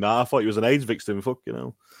 worse doing that. I thought you was an AIDS victim. Fuck, you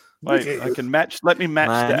know. Wait, I can match. Let me match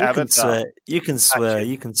Man, the you can avatar. swear. You can swear. Actually-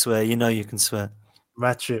 You can swear. You know you can swear.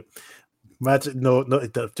 match it. No,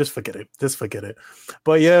 just forget it. Just forget it.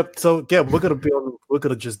 But yeah, so yeah, we're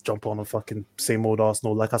gonna just jump on a fucking same old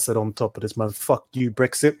Arsenal. Like I said on top of this, man. Fuck you,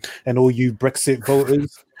 Brexit, and all you Brexit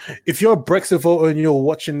voters. If you're a Brexit voter and you're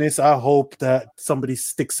watching this, I hope that somebody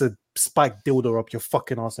sticks a spiked dildo up your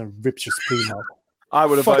fucking ass and rips your spleen out. I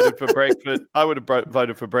would have voted for Brexit. I would have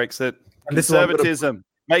voted for Brexit. And this is what I'm gonna- Conservatism.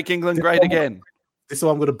 Make England great again. This is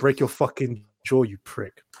why I'm gonna break your fucking jaw, you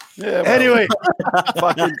prick. Yeah. well, Anyway,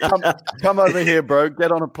 fucking come over here, bro.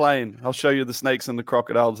 Get on a plane. I'll show you the snakes and the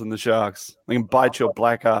crocodiles and the sharks. They can bite your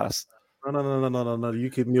black ass. no. You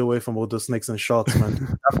keep me away from all the snakes and sharks, man.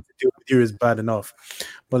 Having to deal with you is bad enough.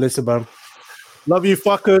 But listen, man. Love you,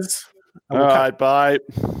 fuckers. All right, bye.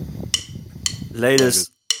 Latest.